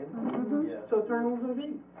in here, ain't it? Yeah. So turn on some heat.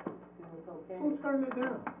 It was okay. Who's turning it down? I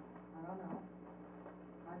don't know.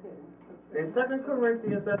 I didn't. In 2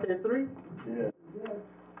 Corinthians, I said 3. Yeah.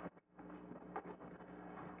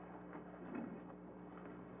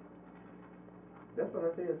 That's what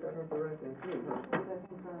I said in 2 Corinthians 3. Huh? 2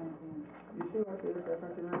 Corinthians. You see what I said in 2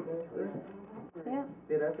 Corinthians 3? Yeah.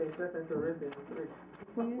 Did I say 2 Corinthians 3?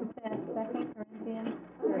 You said 2 Corinthians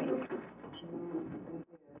 3.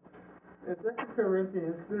 In 2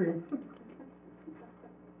 Corinthians 3.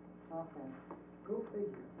 Okay. Go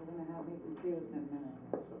figure. We're gonna have me confused in a minute.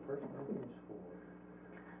 So 1 Corinthians 4.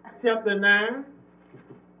 Chapter 9.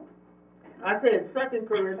 I said 2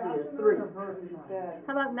 Corinthians 3. Verse you said.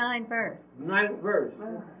 How about 9 verse? 9th verse.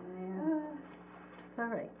 It's all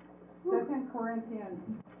right. 2 Corinthians.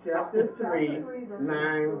 Chapter 3,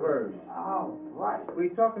 9 verse. Oh, right. We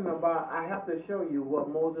talking about, I have to show you what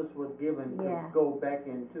Moses was given to Yes. go back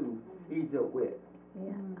into Egypt with.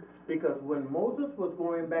 Yeah. Because when Moses was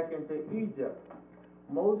going back into Egypt,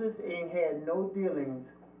 Moses ain't had no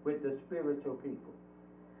dealings with the spiritual people.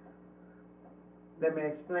 Let me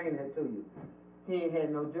explain that to you. He ain't had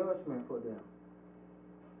no judgment for them.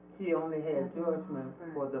 He only had judgment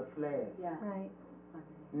for the flesh. Yeah. Right.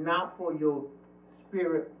 Not for your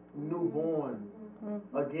spirit newborn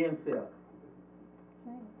again self. That's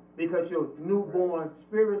right. Because your newborn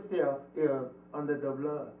spirit self is under the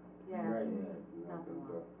blood. Yes. Right. Not the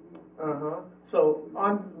one. So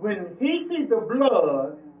when he see the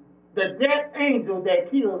blood, the death angel that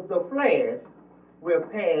kills the flesh will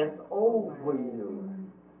pass over you.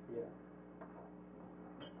 Yeah.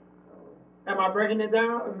 Am I breaking it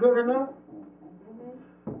down good enough?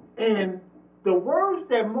 And the words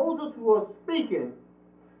that Moses was speaking,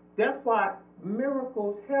 that's why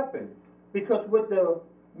miracles happen. Because with the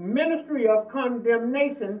ministry of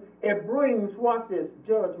condemnation, it brings, watch this,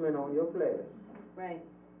 judgment on your flesh. Right.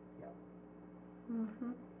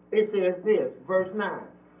 It says this, verse 9.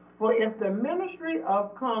 For if the ministry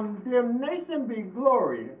of condemnation be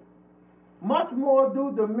glorious, much more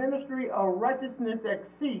do the ministry of righteousness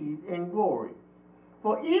exceed in glory.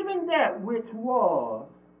 For even that which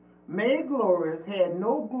was made glorious had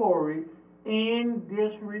no glory in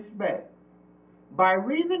this respect, by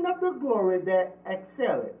reason of the glory that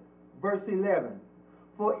excelleth. Verse 11.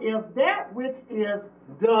 For if that which is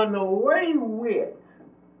done away with,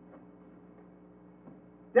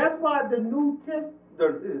 that's why the New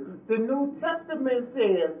Testament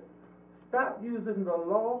says, stop using the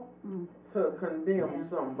law to condemn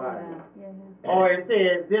somebody. Yeah. Yeah. Or it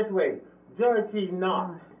says this way, judge ye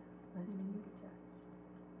not. Lest you be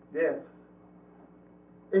judged. Yes.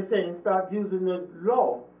 It's saying stop using the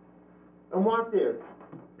law. And watch this.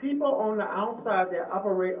 People on the outside that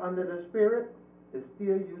operate under the Spirit is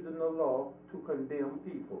still using the law to condemn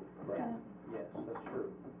people. Right. Yes, that's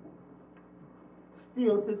true.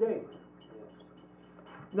 Still today. Yes.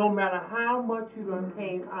 No matter how much you done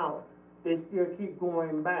came out, they still keep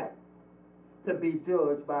going back to be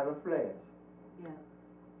judged by the flesh. Yeah.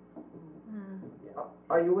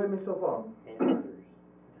 Are you with me so far? And others.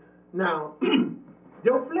 Now,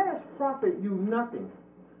 your flesh profit you nothing.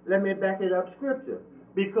 Let me back it up scripture.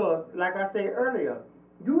 Because, like I said earlier,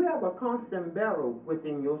 you have a constant battle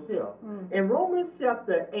within yourself. In Romans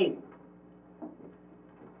chapter 8,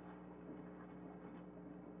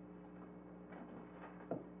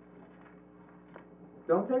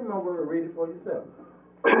 don't take my word, read it for yourself.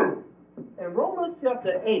 In Romans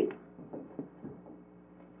chapter 8,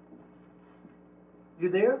 you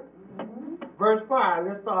there? Verse 5,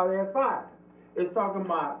 let's start at 5. It's talking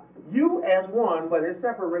about you as one, but it's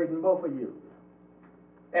separating both of you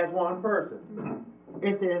as one person.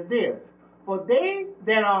 It says this, for they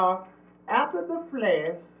that are after the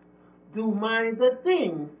flesh do mind the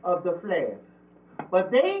things of the flesh,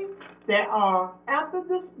 but they that are after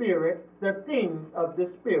the Spirit, the things of the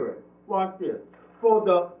Spirit. Watch this. For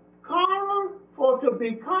to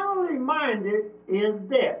be carnally minded is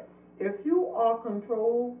death. If you are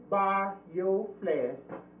controlled by your flesh,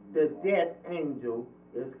 the death angel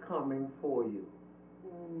is coming for you.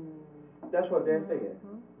 That's what they're saying.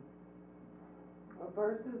 What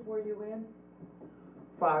verses were you in?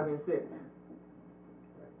 5 and 6.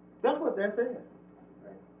 That's what they're saying.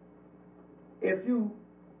 If you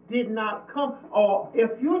did not come, or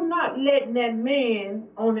if you're not letting that man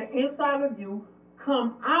on the inside of you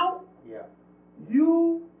come out, Yeah.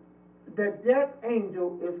 the death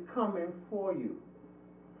angel is coming for you.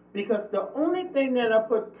 Because the only thing that'll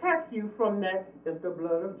protect you from that is the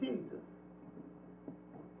blood of Jesus.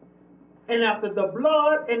 And after the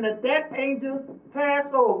blood and the death angel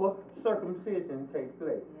pass over, circumcision takes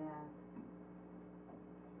place. Yeah.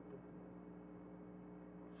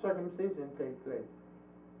 Circumcision takes place.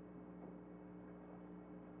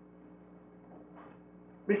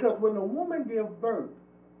 Because when a woman gives birth,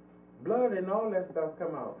 blood and all that stuff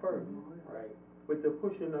come out first. Right. With the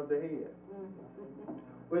pushing of the head.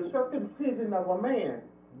 With circumcision of a man,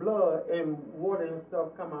 blood and water and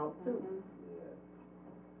stuff come out too.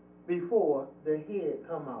 Before the head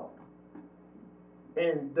come out.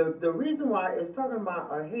 And the reason why it's talking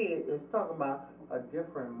about a head is talking about a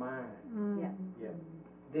different mind Yeah. Yeah.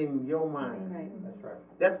 than your mind. Right. That's right.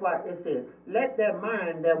 That's why it says, let that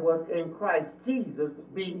mind that was in Christ Jesus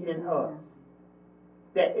be in us.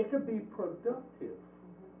 That it could be productive.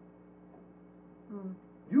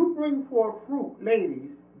 You bring forth fruit,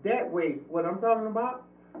 ladies, that way, what I'm talking about.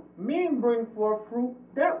 Men bring forth fruit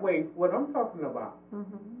that way, what I'm talking about.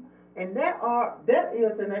 And that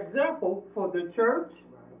is an example for the church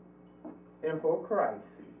and for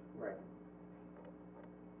Christ. Right.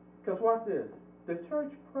 Because watch this. The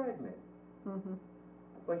church pregnant.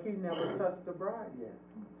 But he never touched the bride yet.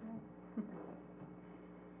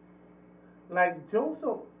 Like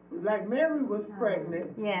Joseph, like Mary was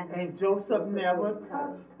pregnant, Yes. and Joseph never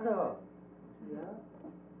touched her. Yeah,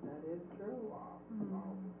 that is true.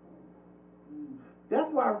 That's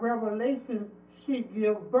why Revelation, she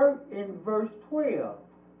give birth in verse 12.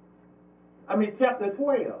 Chapter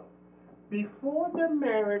 12. Before the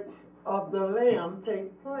marriage of the Lamb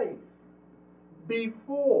take place.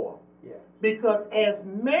 Before. Yeah. Because as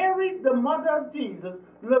Mary, the mother of Jesus,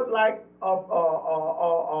 looked like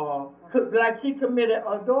like she committed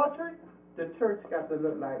adultery, the church got to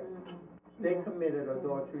look like they committed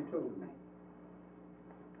adultery too.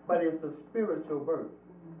 But it's a spiritual birth.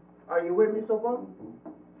 Are you with me so far?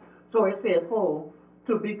 So it says, for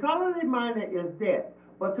to be carnally minded is death,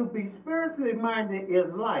 but to be spiritually minded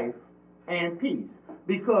is life and peace.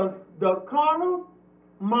 Because the carnal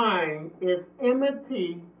mind is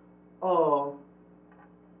enmity of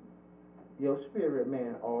your spirit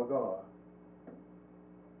man or God.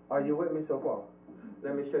 Are you with me so far?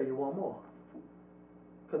 Let me show you one more.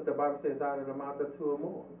 Because the Bible says out of the mouth of two or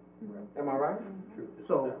more. Right. Am I right? Truth is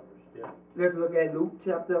So, established. Yeah. let's look at Luke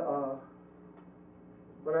chapter,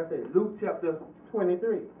 Luke chapter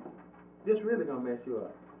 23. This really gonna mess you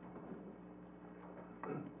up.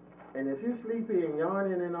 And if you sleepy and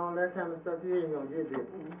yawning and all that kind of stuff, you ain't gonna get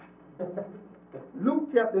this. Luke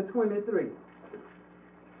chapter 23.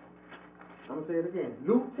 I'm gonna say it again.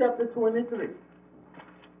 Luke chapter 23.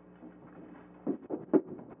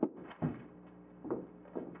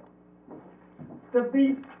 To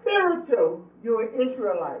be spiritual, you're an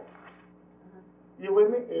Israelite. You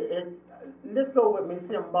with me? Let's go with me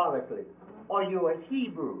symbolically. Or you're a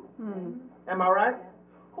Hebrew. Am I right?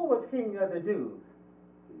 Who was king of the Jews?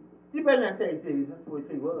 You better not say Jesus, which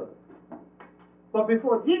he was. But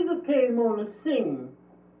before Jesus came on the scene,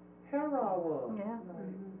 Herod was. Yeah.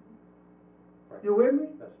 Right. You with me?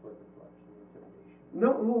 That's what the flesh and intimidation.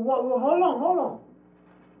 No, well, hold on.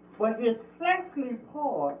 But his fleshly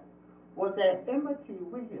part was at enmity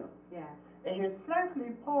with him. Yeah. And his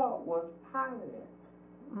fleshly part was Pilate.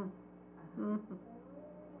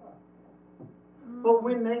 But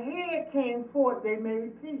when the head came forth, they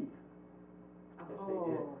made peace. Yes, they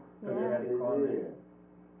did. Because Yeah. they had to come in.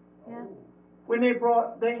 Yeah. When they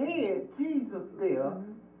brought the head, Jesus there,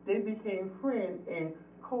 they became friends and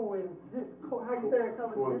coexist. How you say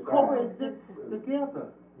that? Coexist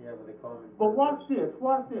together. Yeah, but they call it. But watch this.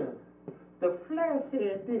 The flesh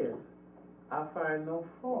said this, I find no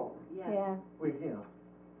fault Yeah. Yeah. with him.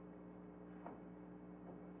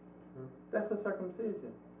 That's a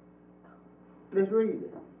circumcision. Let's read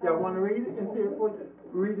it. Y'all want to read it and see it for you?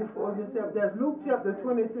 Read it for yourself. That's Luke chapter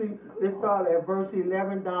 23. Let's start at verse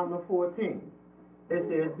 11 down to 14. it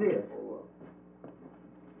says this.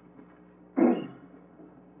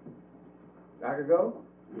 I could go?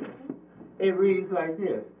 It reads like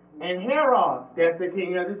this. And Herod, that's the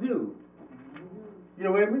king of the Jews.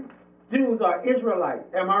 You with me? Jews are Israelites.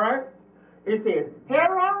 Am I right? It says,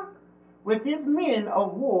 Herod with his men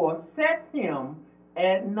of war set him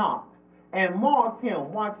at naught and marked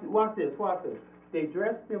him. Watch this. They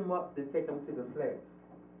dressed him up to take him to the flesh.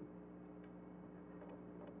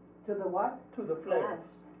 To the what? To the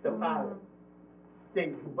flesh. The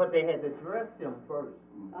Pilate. But they had to dress him first.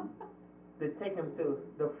 To take him to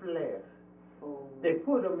the flesh. They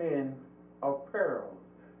put him in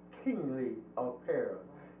apparels, kingly apparels.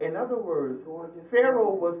 In other words,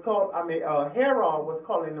 Herod was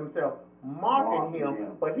calling himself mocking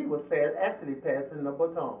him, but he was actually passing the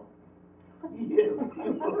baton. Yeah.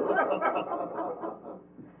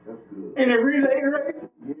 That's good. In a relay race,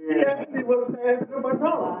 he actually was passing the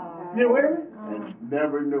baton. You with me? And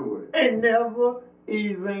never knew it. And never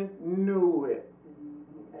even knew it.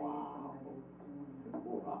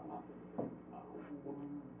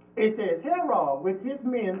 It says, Herod with his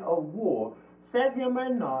men of war set him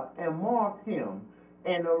at naught and marked him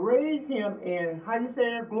and arrayed him in, how you say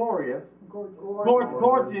that, gorgeous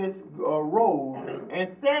robe and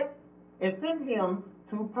sent him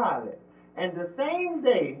to Pilate. And the same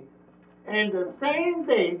day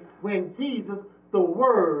when Jesus, the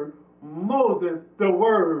Word, Moses, the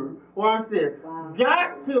Word, watch this,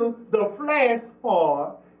 got to the flesh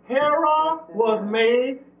part, Herod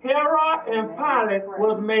and Pilate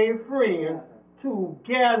was made friends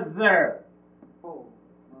together.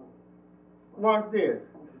 Watch this.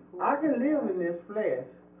 I can live in this flesh,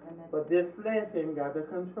 but this flesh ain't got to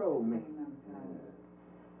control me.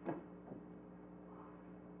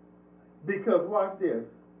 Because watch this.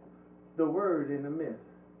 The Word in the midst.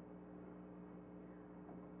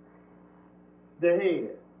 The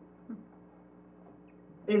head.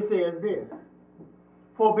 It says this.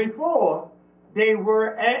 For before they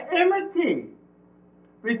were at enmity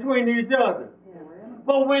between each other.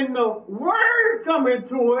 But when the Word come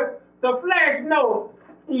into it, the flesh knows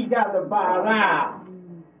he got to bow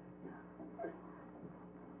down.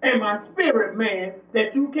 And my spirit, man,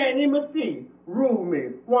 that you can't even see, rule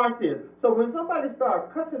me. Watch this. So when somebody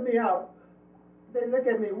start cussing me out, they look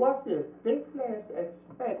at me, watch this. They flesh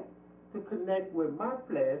expect to connect with my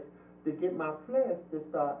flesh to get my flesh to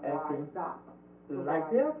start acting like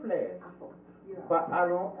their flesh. But I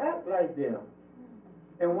don't act like them.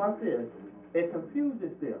 And watch this. It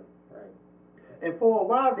confuses them. And for a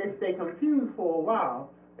while, they stay confused for a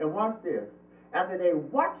while. And watch this. After they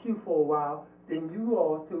watch you for a while, then you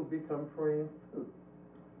all two become friends too.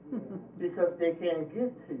 Because they can't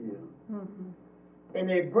get to you. And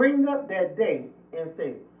they bring up that day and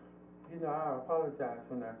say, you know, I apologize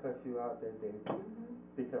when I cut you out that day.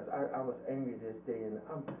 Because I was angry this day. And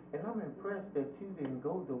I'm impressed that you didn't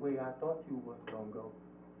go the way I thought you was going to go.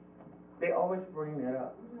 They always bring that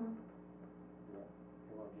up.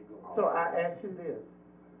 So I ask you this.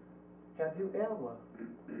 Have you ever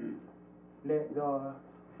let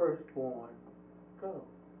God's firstborn go?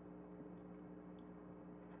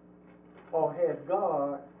 Or has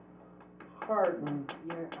God hardened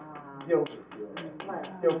your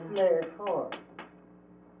flesh heart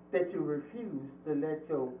that you refuse to let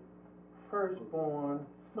your firstborn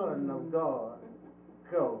son of God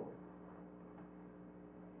go?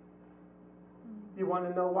 You want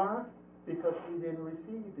to know why? Because we didn't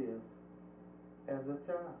receive this as a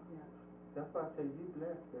child. That's why I say you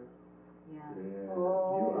blessed her.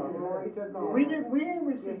 We ain't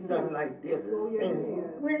received nothing like this. We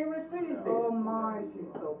ain't received this. Oh my,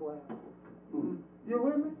 she's so blessed. You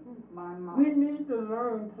with me? My. We need to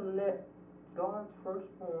learn to let God's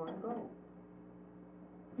firstborn go.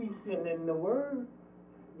 He's sending the Word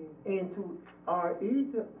into our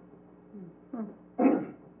Egypt.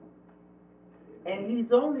 And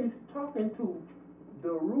he's only talking to the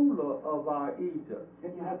ruler of our Egypt.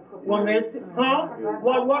 When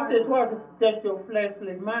what's this? That's your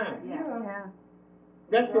fleshly mind.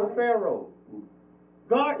 That's your Pharaoh.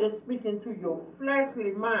 God is speaking to your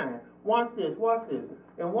fleshly mind. Watch this,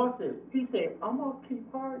 and watch this. He said, I'm going to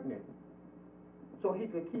keep hardening. So he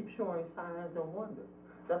could keep showing signs and wonders.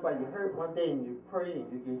 That's why you hurt one day and you pray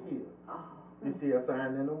and you get healed. You see a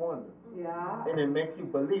sign and a wonder. And it makes you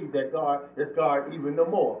believe that God is God even the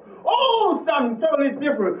more. Oh, something totally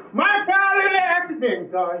different. My child in an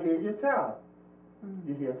accident. God hear your child.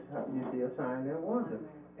 You see a sign and a wonder.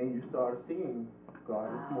 And you start seeing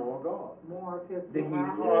God is more God. More of his. Then he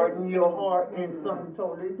harden your heart in something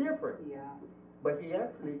totally different. But he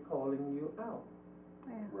actually calling you out.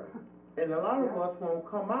 And a lot of us won't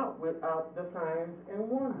come out without the signs and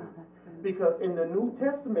wonders. Because in the New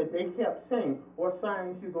Testament, they kept saying, what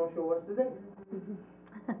signs you gonna show us today?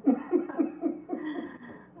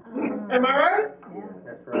 Am I right? Yeah.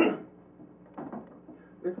 That's right.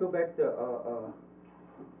 Let's go back to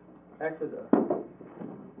Exodus.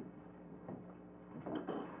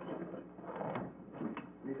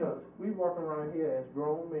 Because we walk around here as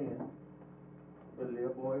grown men with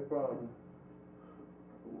little boy problems.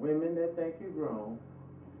 Women that think you're grown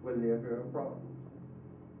with little girl problems.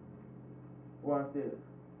 Watch this.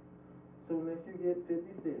 Soon as you get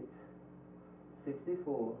 56,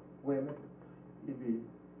 64, women, you be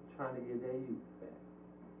trying to get their youth back.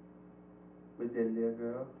 With that little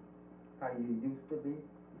girl, how you used to be.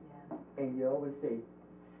 Yeah. And you always say,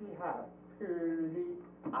 see how pretty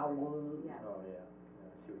I was. Yeah. Oh, yeah.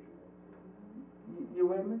 Yeah, I see what you mean. You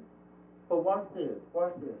with me? But watch this,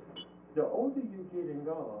 watch this. The older you get in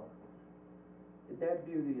God, that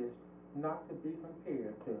beauty is not to be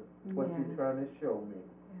compared to what Yes. you're trying to show me.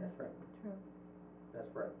 That's right. True.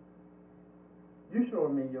 That's right. You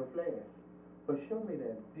showing me your flash, but show me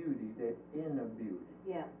that beauty, that inner beauty.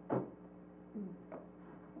 Yeah.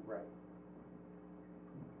 Right.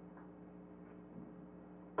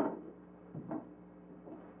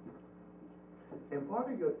 And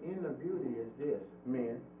part of your inner beauty is this,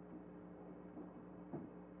 men,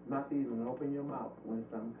 not to even open your mouth when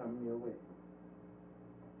something comes your way.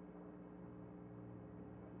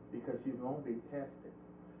 Because you're going to be tested.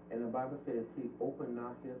 And the Bible says he opened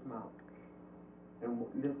not his mouth. And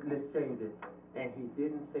let's change it. And he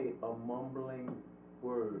didn't say a mumbling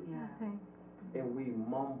word. Yeah. Okay. And we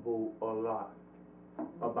mumble a lot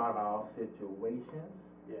about our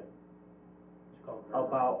situations, Yeah. It's called murmuring.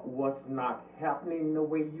 about what's not happening the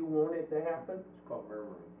way you want it to happen. It's called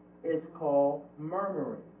murmuring. It's called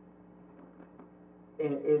murmuring.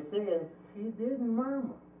 And it says he didn't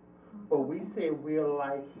murmur. But we say we're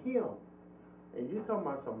like him. And you talking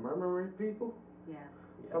about some murmuring people? Yeah.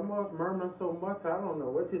 Some of us murmur so much, I don't know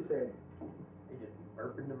what you're saying. They just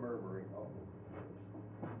burping the murmuring. Oh.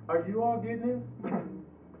 Are you all getting this?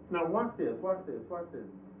 Now watch this, watch this, watch this.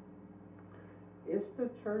 It's the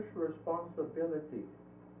church responsibility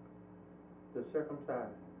to circumcise.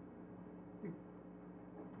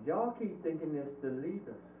 Y'all keep thinking it's the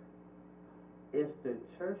leaders. It's the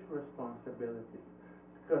church responsibility.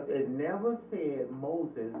 Because it never said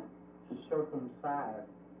Moses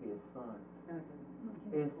circumcised his son. No, it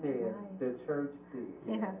didn't. It says the church did.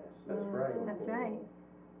 Yeah. Yes, that's right. That's right.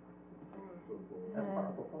 That's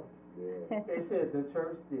powerful point. Yeah. It said the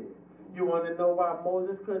church did. You want to know why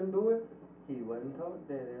Moses couldn't do it? He wasn't taught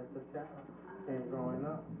that as a child and growing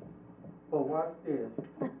up. But watch this.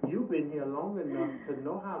 You've been here long enough to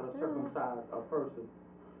know how to circumcise a person.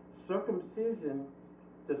 Circumcision,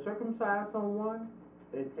 to circumcise someone,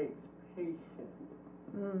 it takes patience.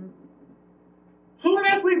 Soon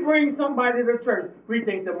as we bring somebody to church, we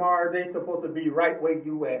think tomorrow they're supposed to be right where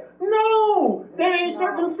you at. No, that ain't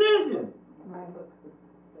circumcision.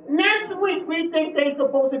 Next week we think they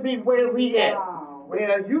supposed to be where we at. Wow.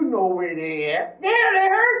 Well, you know where they at. Yeah, they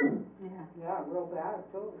hurting. Yeah. Yeah, real bad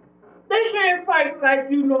too. They can't fight like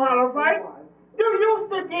you know how to fight. Otherwise. You're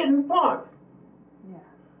used to getting punched. Yeah.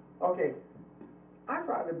 Okay, I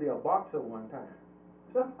tried to be a boxer one time.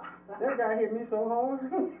 That guy hit me so hard.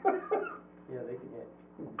 Yeah, they can.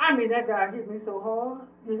 Yeah. I mean, that guy hit me so hard.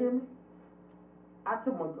 You hear me? I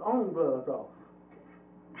took my own gloves off.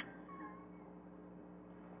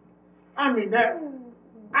 I mean,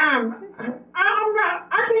 I'm not,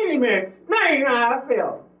 I can't even explain how I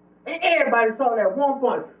felt. And everybody saw that one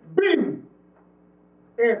punch. Bing!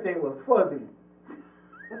 Everything was fuzzy.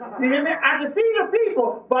 You hear me? I can see the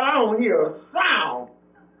people, but I don't hear a sound.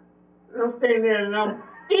 I'm standing there and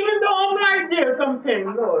even though I'm like this, I'm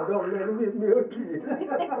saying, Lord, don't let him hit me again.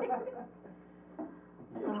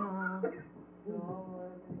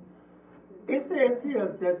 It says here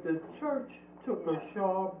that the church took a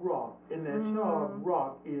sharp rock, and that sharp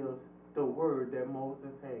rock is the word that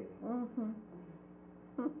Moses had.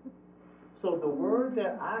 So the word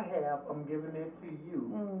that I have, I'm giving it to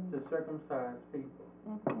you to circumcise people.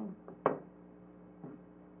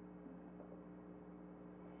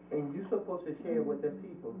 And you're supposed to share with the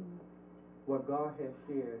people what God has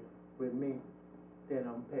shared with me that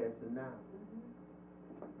I'm passing down.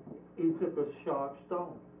 He took a sharp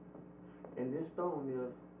stone. And this stone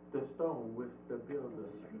is the stone which the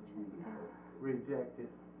builders rejected.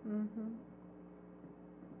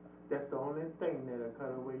 That's the only thing that'll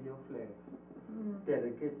cut away your flesh. That'll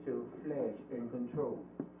get your flesh in control.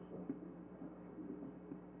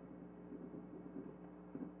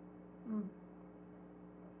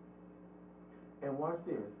 And watch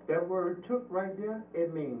this. That word took right there,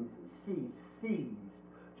 it means she seized.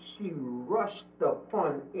 She rushed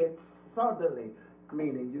upon it suddenly.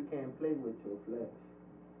 Meaning you can't play with your flesh.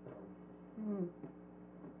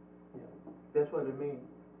 That's what it means.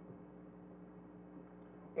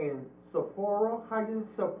 And Sephora, how you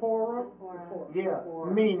Sephora? Sephora. Yeah,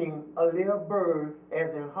 Sephora. meaning a little bird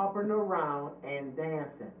as in hopping around and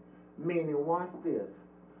dancing. Meaning, watch this.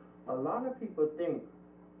 A lot of people think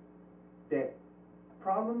that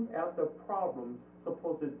problem after problem's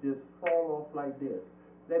supposed to just fall off like this.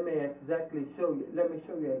 Let me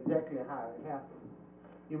show you exactly how it happened.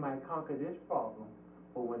 You might conquer this problem,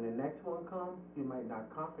 but when the next one comes, you might not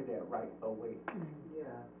conquer that right away. Yeah.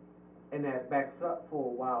 And that backs up for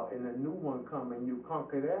a while, and a new one come, and you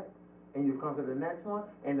conquer that, and you conquer the next one,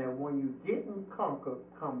 and then when you didn't conquer,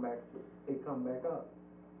 come back up.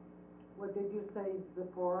 What did you say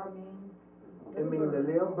Zipporah means? It means a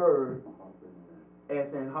little bird,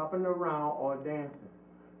 as in hopping around or dancing.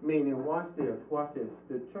 Meaning, watch this.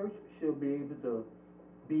 The church should be able to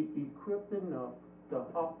be equipped enough to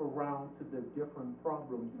hop around to the different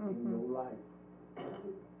problems in your life.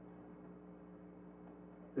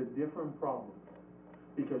 The different problems.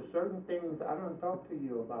 Because certain things I don't talk to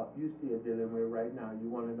you about, you still dealing with right now. You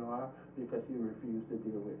want to know how? Because you refuse to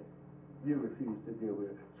deal with it. You refuse to deal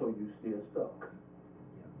with it, so you still stuck.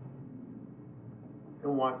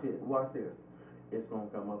 And watch this. It's going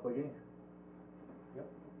to come up again. Yep.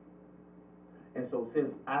 And so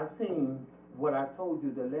since I seen what I told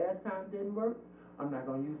you the last time didn't work, I'm not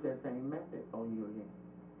going to use that same method on you again.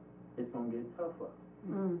 It's going to get tougher.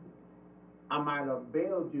 I might have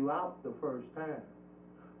bailed you out the first time,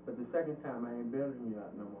 but the second time I ain't bailing you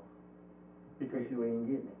out no more. Because you ain't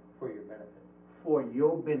getting it. For your benefit. For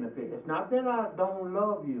your benefit. It's not that I don't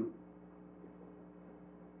love you.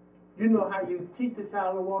 You know how you teach a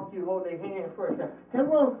child to walk, you hold their hands first. Come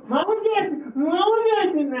on, Mama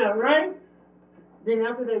gets it now, right? Then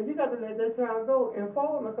after that, you got to let that child go and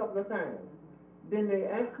fall a couple of times. Then they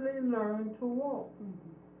actually learn to walk.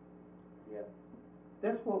 Yeah.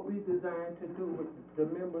 That's what we designed to do with the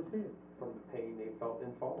members here. From the pain they felt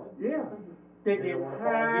in falling. Yeah. They They get don't wanna fall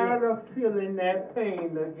tired again. of feeling that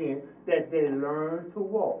pain again, that they learn to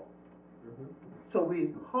walk. So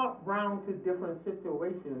we hop round to different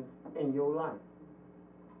situations in your life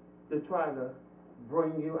to try to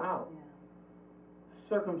bring you out, Yeah.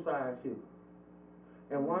 circumcise you.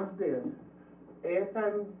 And once this, every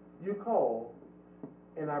time you call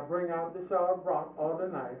and I bring out the sharp rock or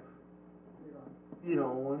the knife, you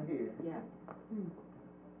don't want to hear it. Yeah.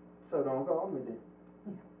 So don't call me then.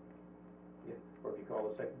 Yeah. Or if you call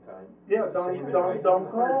a second time. Yeah, it's the same advice don't as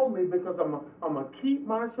the call first. me because I'm gonna keep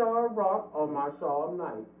my sharp rock or my sharp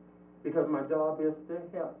knife because my job is to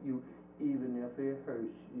help you even if it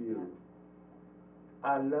hurts you.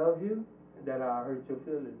 I love you, that I'll hurt your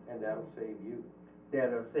feelings. And that'll save you.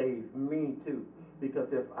 That'll save me too.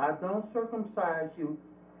 Because if I don't circumcise you,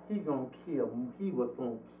 he was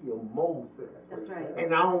gonna kill Moses. That's right.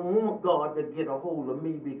 And I don't want God to get a hold of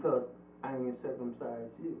me because I ain't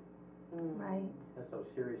circumcised you. Right, That's how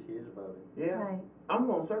serious he is about it. Yeah. right. I'm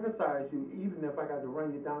gonna circumcise you even if I got to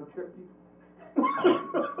run you down, trip you.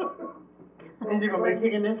 And you're gonna be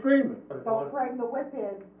kicking and screaming. But Don't bring the whip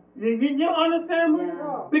in. You understand me?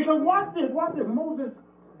 Yeah. Because watch this. Moses'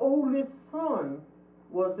 oldest son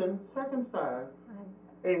wasn't circumcised.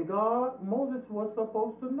 And Moses was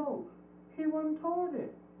supposed to know. He wasn't told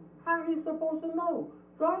it. How he supposed to know?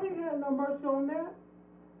 God ain't had no mercy on that.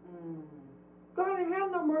 God ain't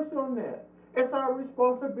had no mercy on that. It's our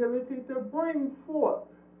responsibility to bring forth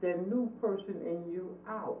the new person in you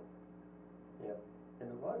out. Yeah.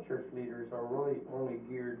 And a lot of church leaders are really only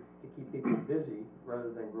geared to keep people busy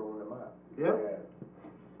rather than growing them up. Yeah.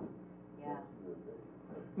 Yeah.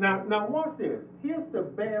 Now watch this. Here's the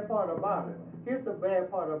bad part about it.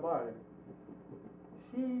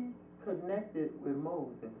 She connected with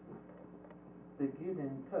Moses to get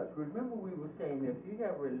in touch. Remember we were saying if you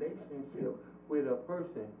have a relationship with a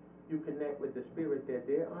person, you connect with the spirit that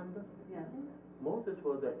they're under. Yeah. Moses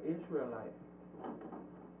was an Israelite.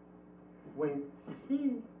 When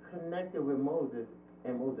she connected with Moses,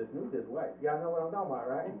 and Moses knew this wife. Y'all know what I'm talking about,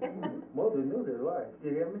 right? Moses knew this wife. You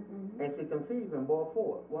hear me? And she conceived and brought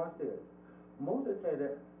forth. Watch this. Moses had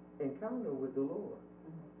an encounter with the Lord.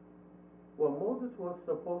 What Moses was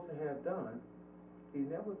supposed to have done, he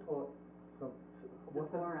never taught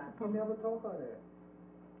Sephora. He never taught her that.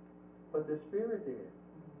 But the Spirit did.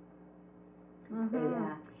 And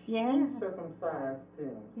Yeah. she Yes. circumcised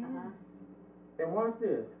him. Yes. And watch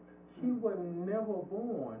this. She was never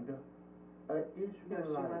born an No, she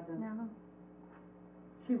Israelite. wasn't. No.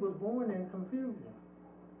 she was born in confusion.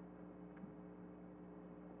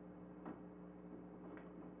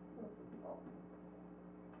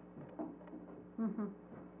 Mm-hmm.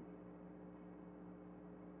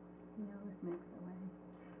 He always makes a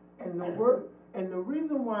way. And the word, and the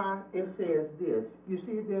reason why it says this, you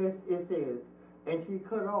see this, it says, and she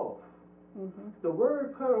cut off. Mm-hmm. The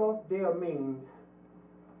word cut off there means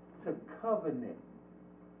to covenant.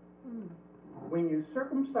 Mm. When you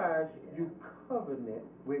circumcise, you covenant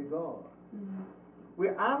with God. Mm-hmm.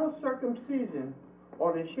 Without a circumcision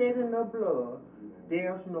or the shedding of blood,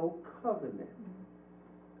 there's no covenant.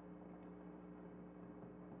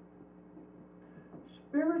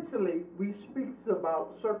 Spiritually, we speak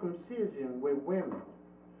about circumcision with women.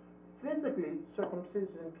 Physically,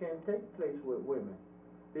 circumcision can take place with women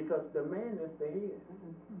because the man is the head.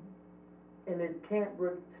 And it can't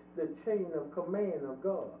break the chain of command of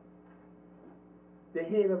God. The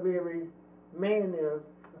head of every man is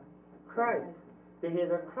Christ. The head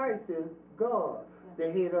of Christ is God.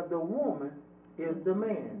 The head of the woman is the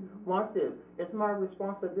man. Watch this. It's my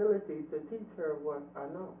responsibility to teach her what I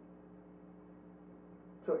know.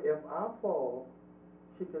 So if I fall,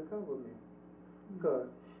 she could cover me. Because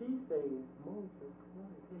she saved Moses' life.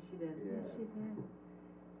 Yes, she did. Yeah. Yes, she did.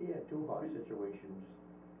 He had two hot situations,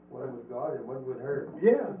 one with God and one with her.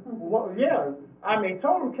 Yeah. Well, yeah. I mean,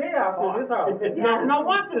 total chaos in this house. Now,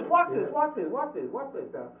 watch this. Watch this. Watch this. Watch this. Watch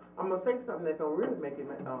this. Now, I'm going to say something that's going to really make it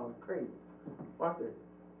crazy. Watch this.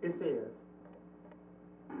 It says,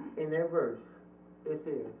 in that verse, it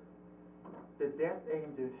says, the death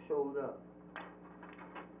angel showed up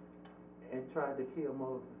and tried to kill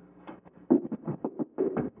Moses.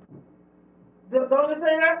 Don't it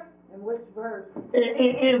say that? In which verse?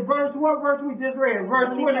 In verse, what verse we just read?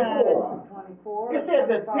 Verse 24. 24? It said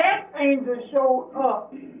the death angel showed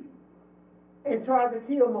up and tried to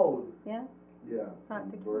kill Moses. Yeah? Yeah, Sought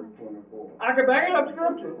to kill verse him. 24. I can back it up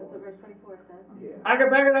scripture. That's what verse 24 says. Yeah. I can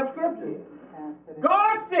back it up scripture.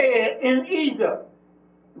 God said in Egypt,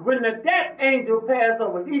 when the death angel passed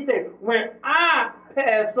over, he said, when I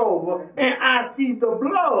pass over and I see the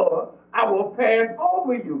blood, I will pass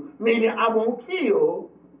over you. Meaning I won't kill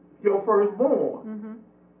your firstborn. Mm-hmm.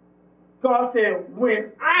 God said,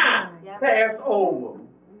 when I pass over,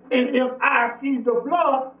 and if I see the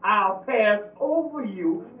blood, I'll pass over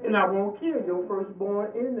you, and I won't kill your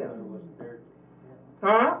firstborn in It them. wasn't there.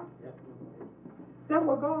 Huh? Yep. That's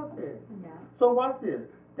what God said. Yes. So watch this.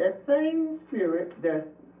 That same spirit that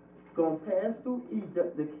gonna pass through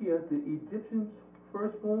Egypt to kill the Egyptians'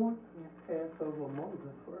 firstborn, passed over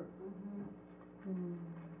Moses first.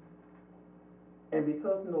 And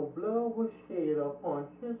because no blood was shed upon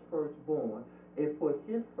his firstborn, it put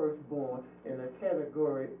his firstborn in the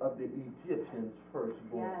category of the Egyptians'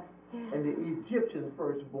 firstborn. Yes. And the Egyptians'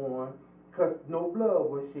 firstborn, because no blood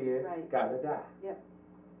was shed, Right. gotta die. Yep.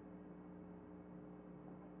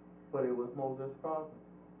 But it was Moses' problem.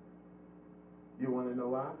 You want to know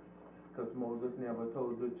why? Because Moses never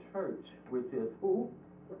told the church, which is who?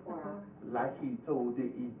 Zipporah. Like he told the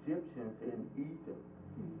Egyptians in Egypt.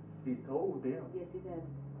 He told them, Yes, he did.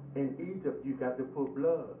 in Egypt you got to put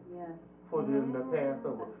blood Yes. for them to pass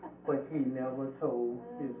over. But he never told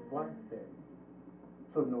his wife that.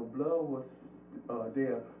 So no blood was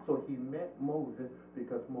there. So he met Moses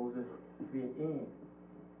because Moses fit in.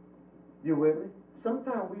 You with me?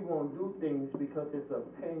 Sometimes we won't do things because it's a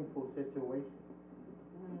painful situation.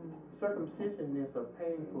 Circumcision is a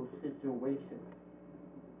painful situation.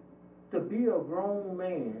 To be a grown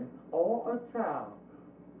man or a child,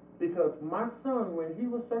 because my son, when he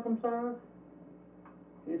was circumcised,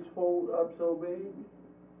 he swelled up so big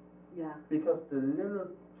Yeah. because the little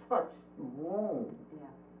touch wrong.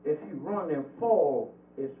 Yeah. If he run and fall,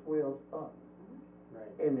 it swells up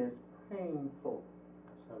Right. and it's painful.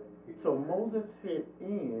 So, if So Moses fit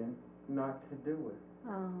in not to do it.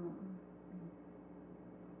 Oh.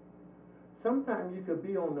 Sometimes you could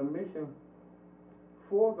be on the mission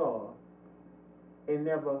for God and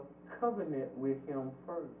never covenant with him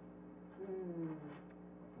first.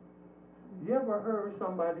 You ever heard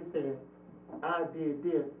somebody say, I did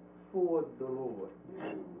this for the Lord?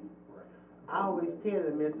 I always tell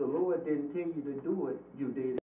them if the Lord didn't tell you to do it, you did it.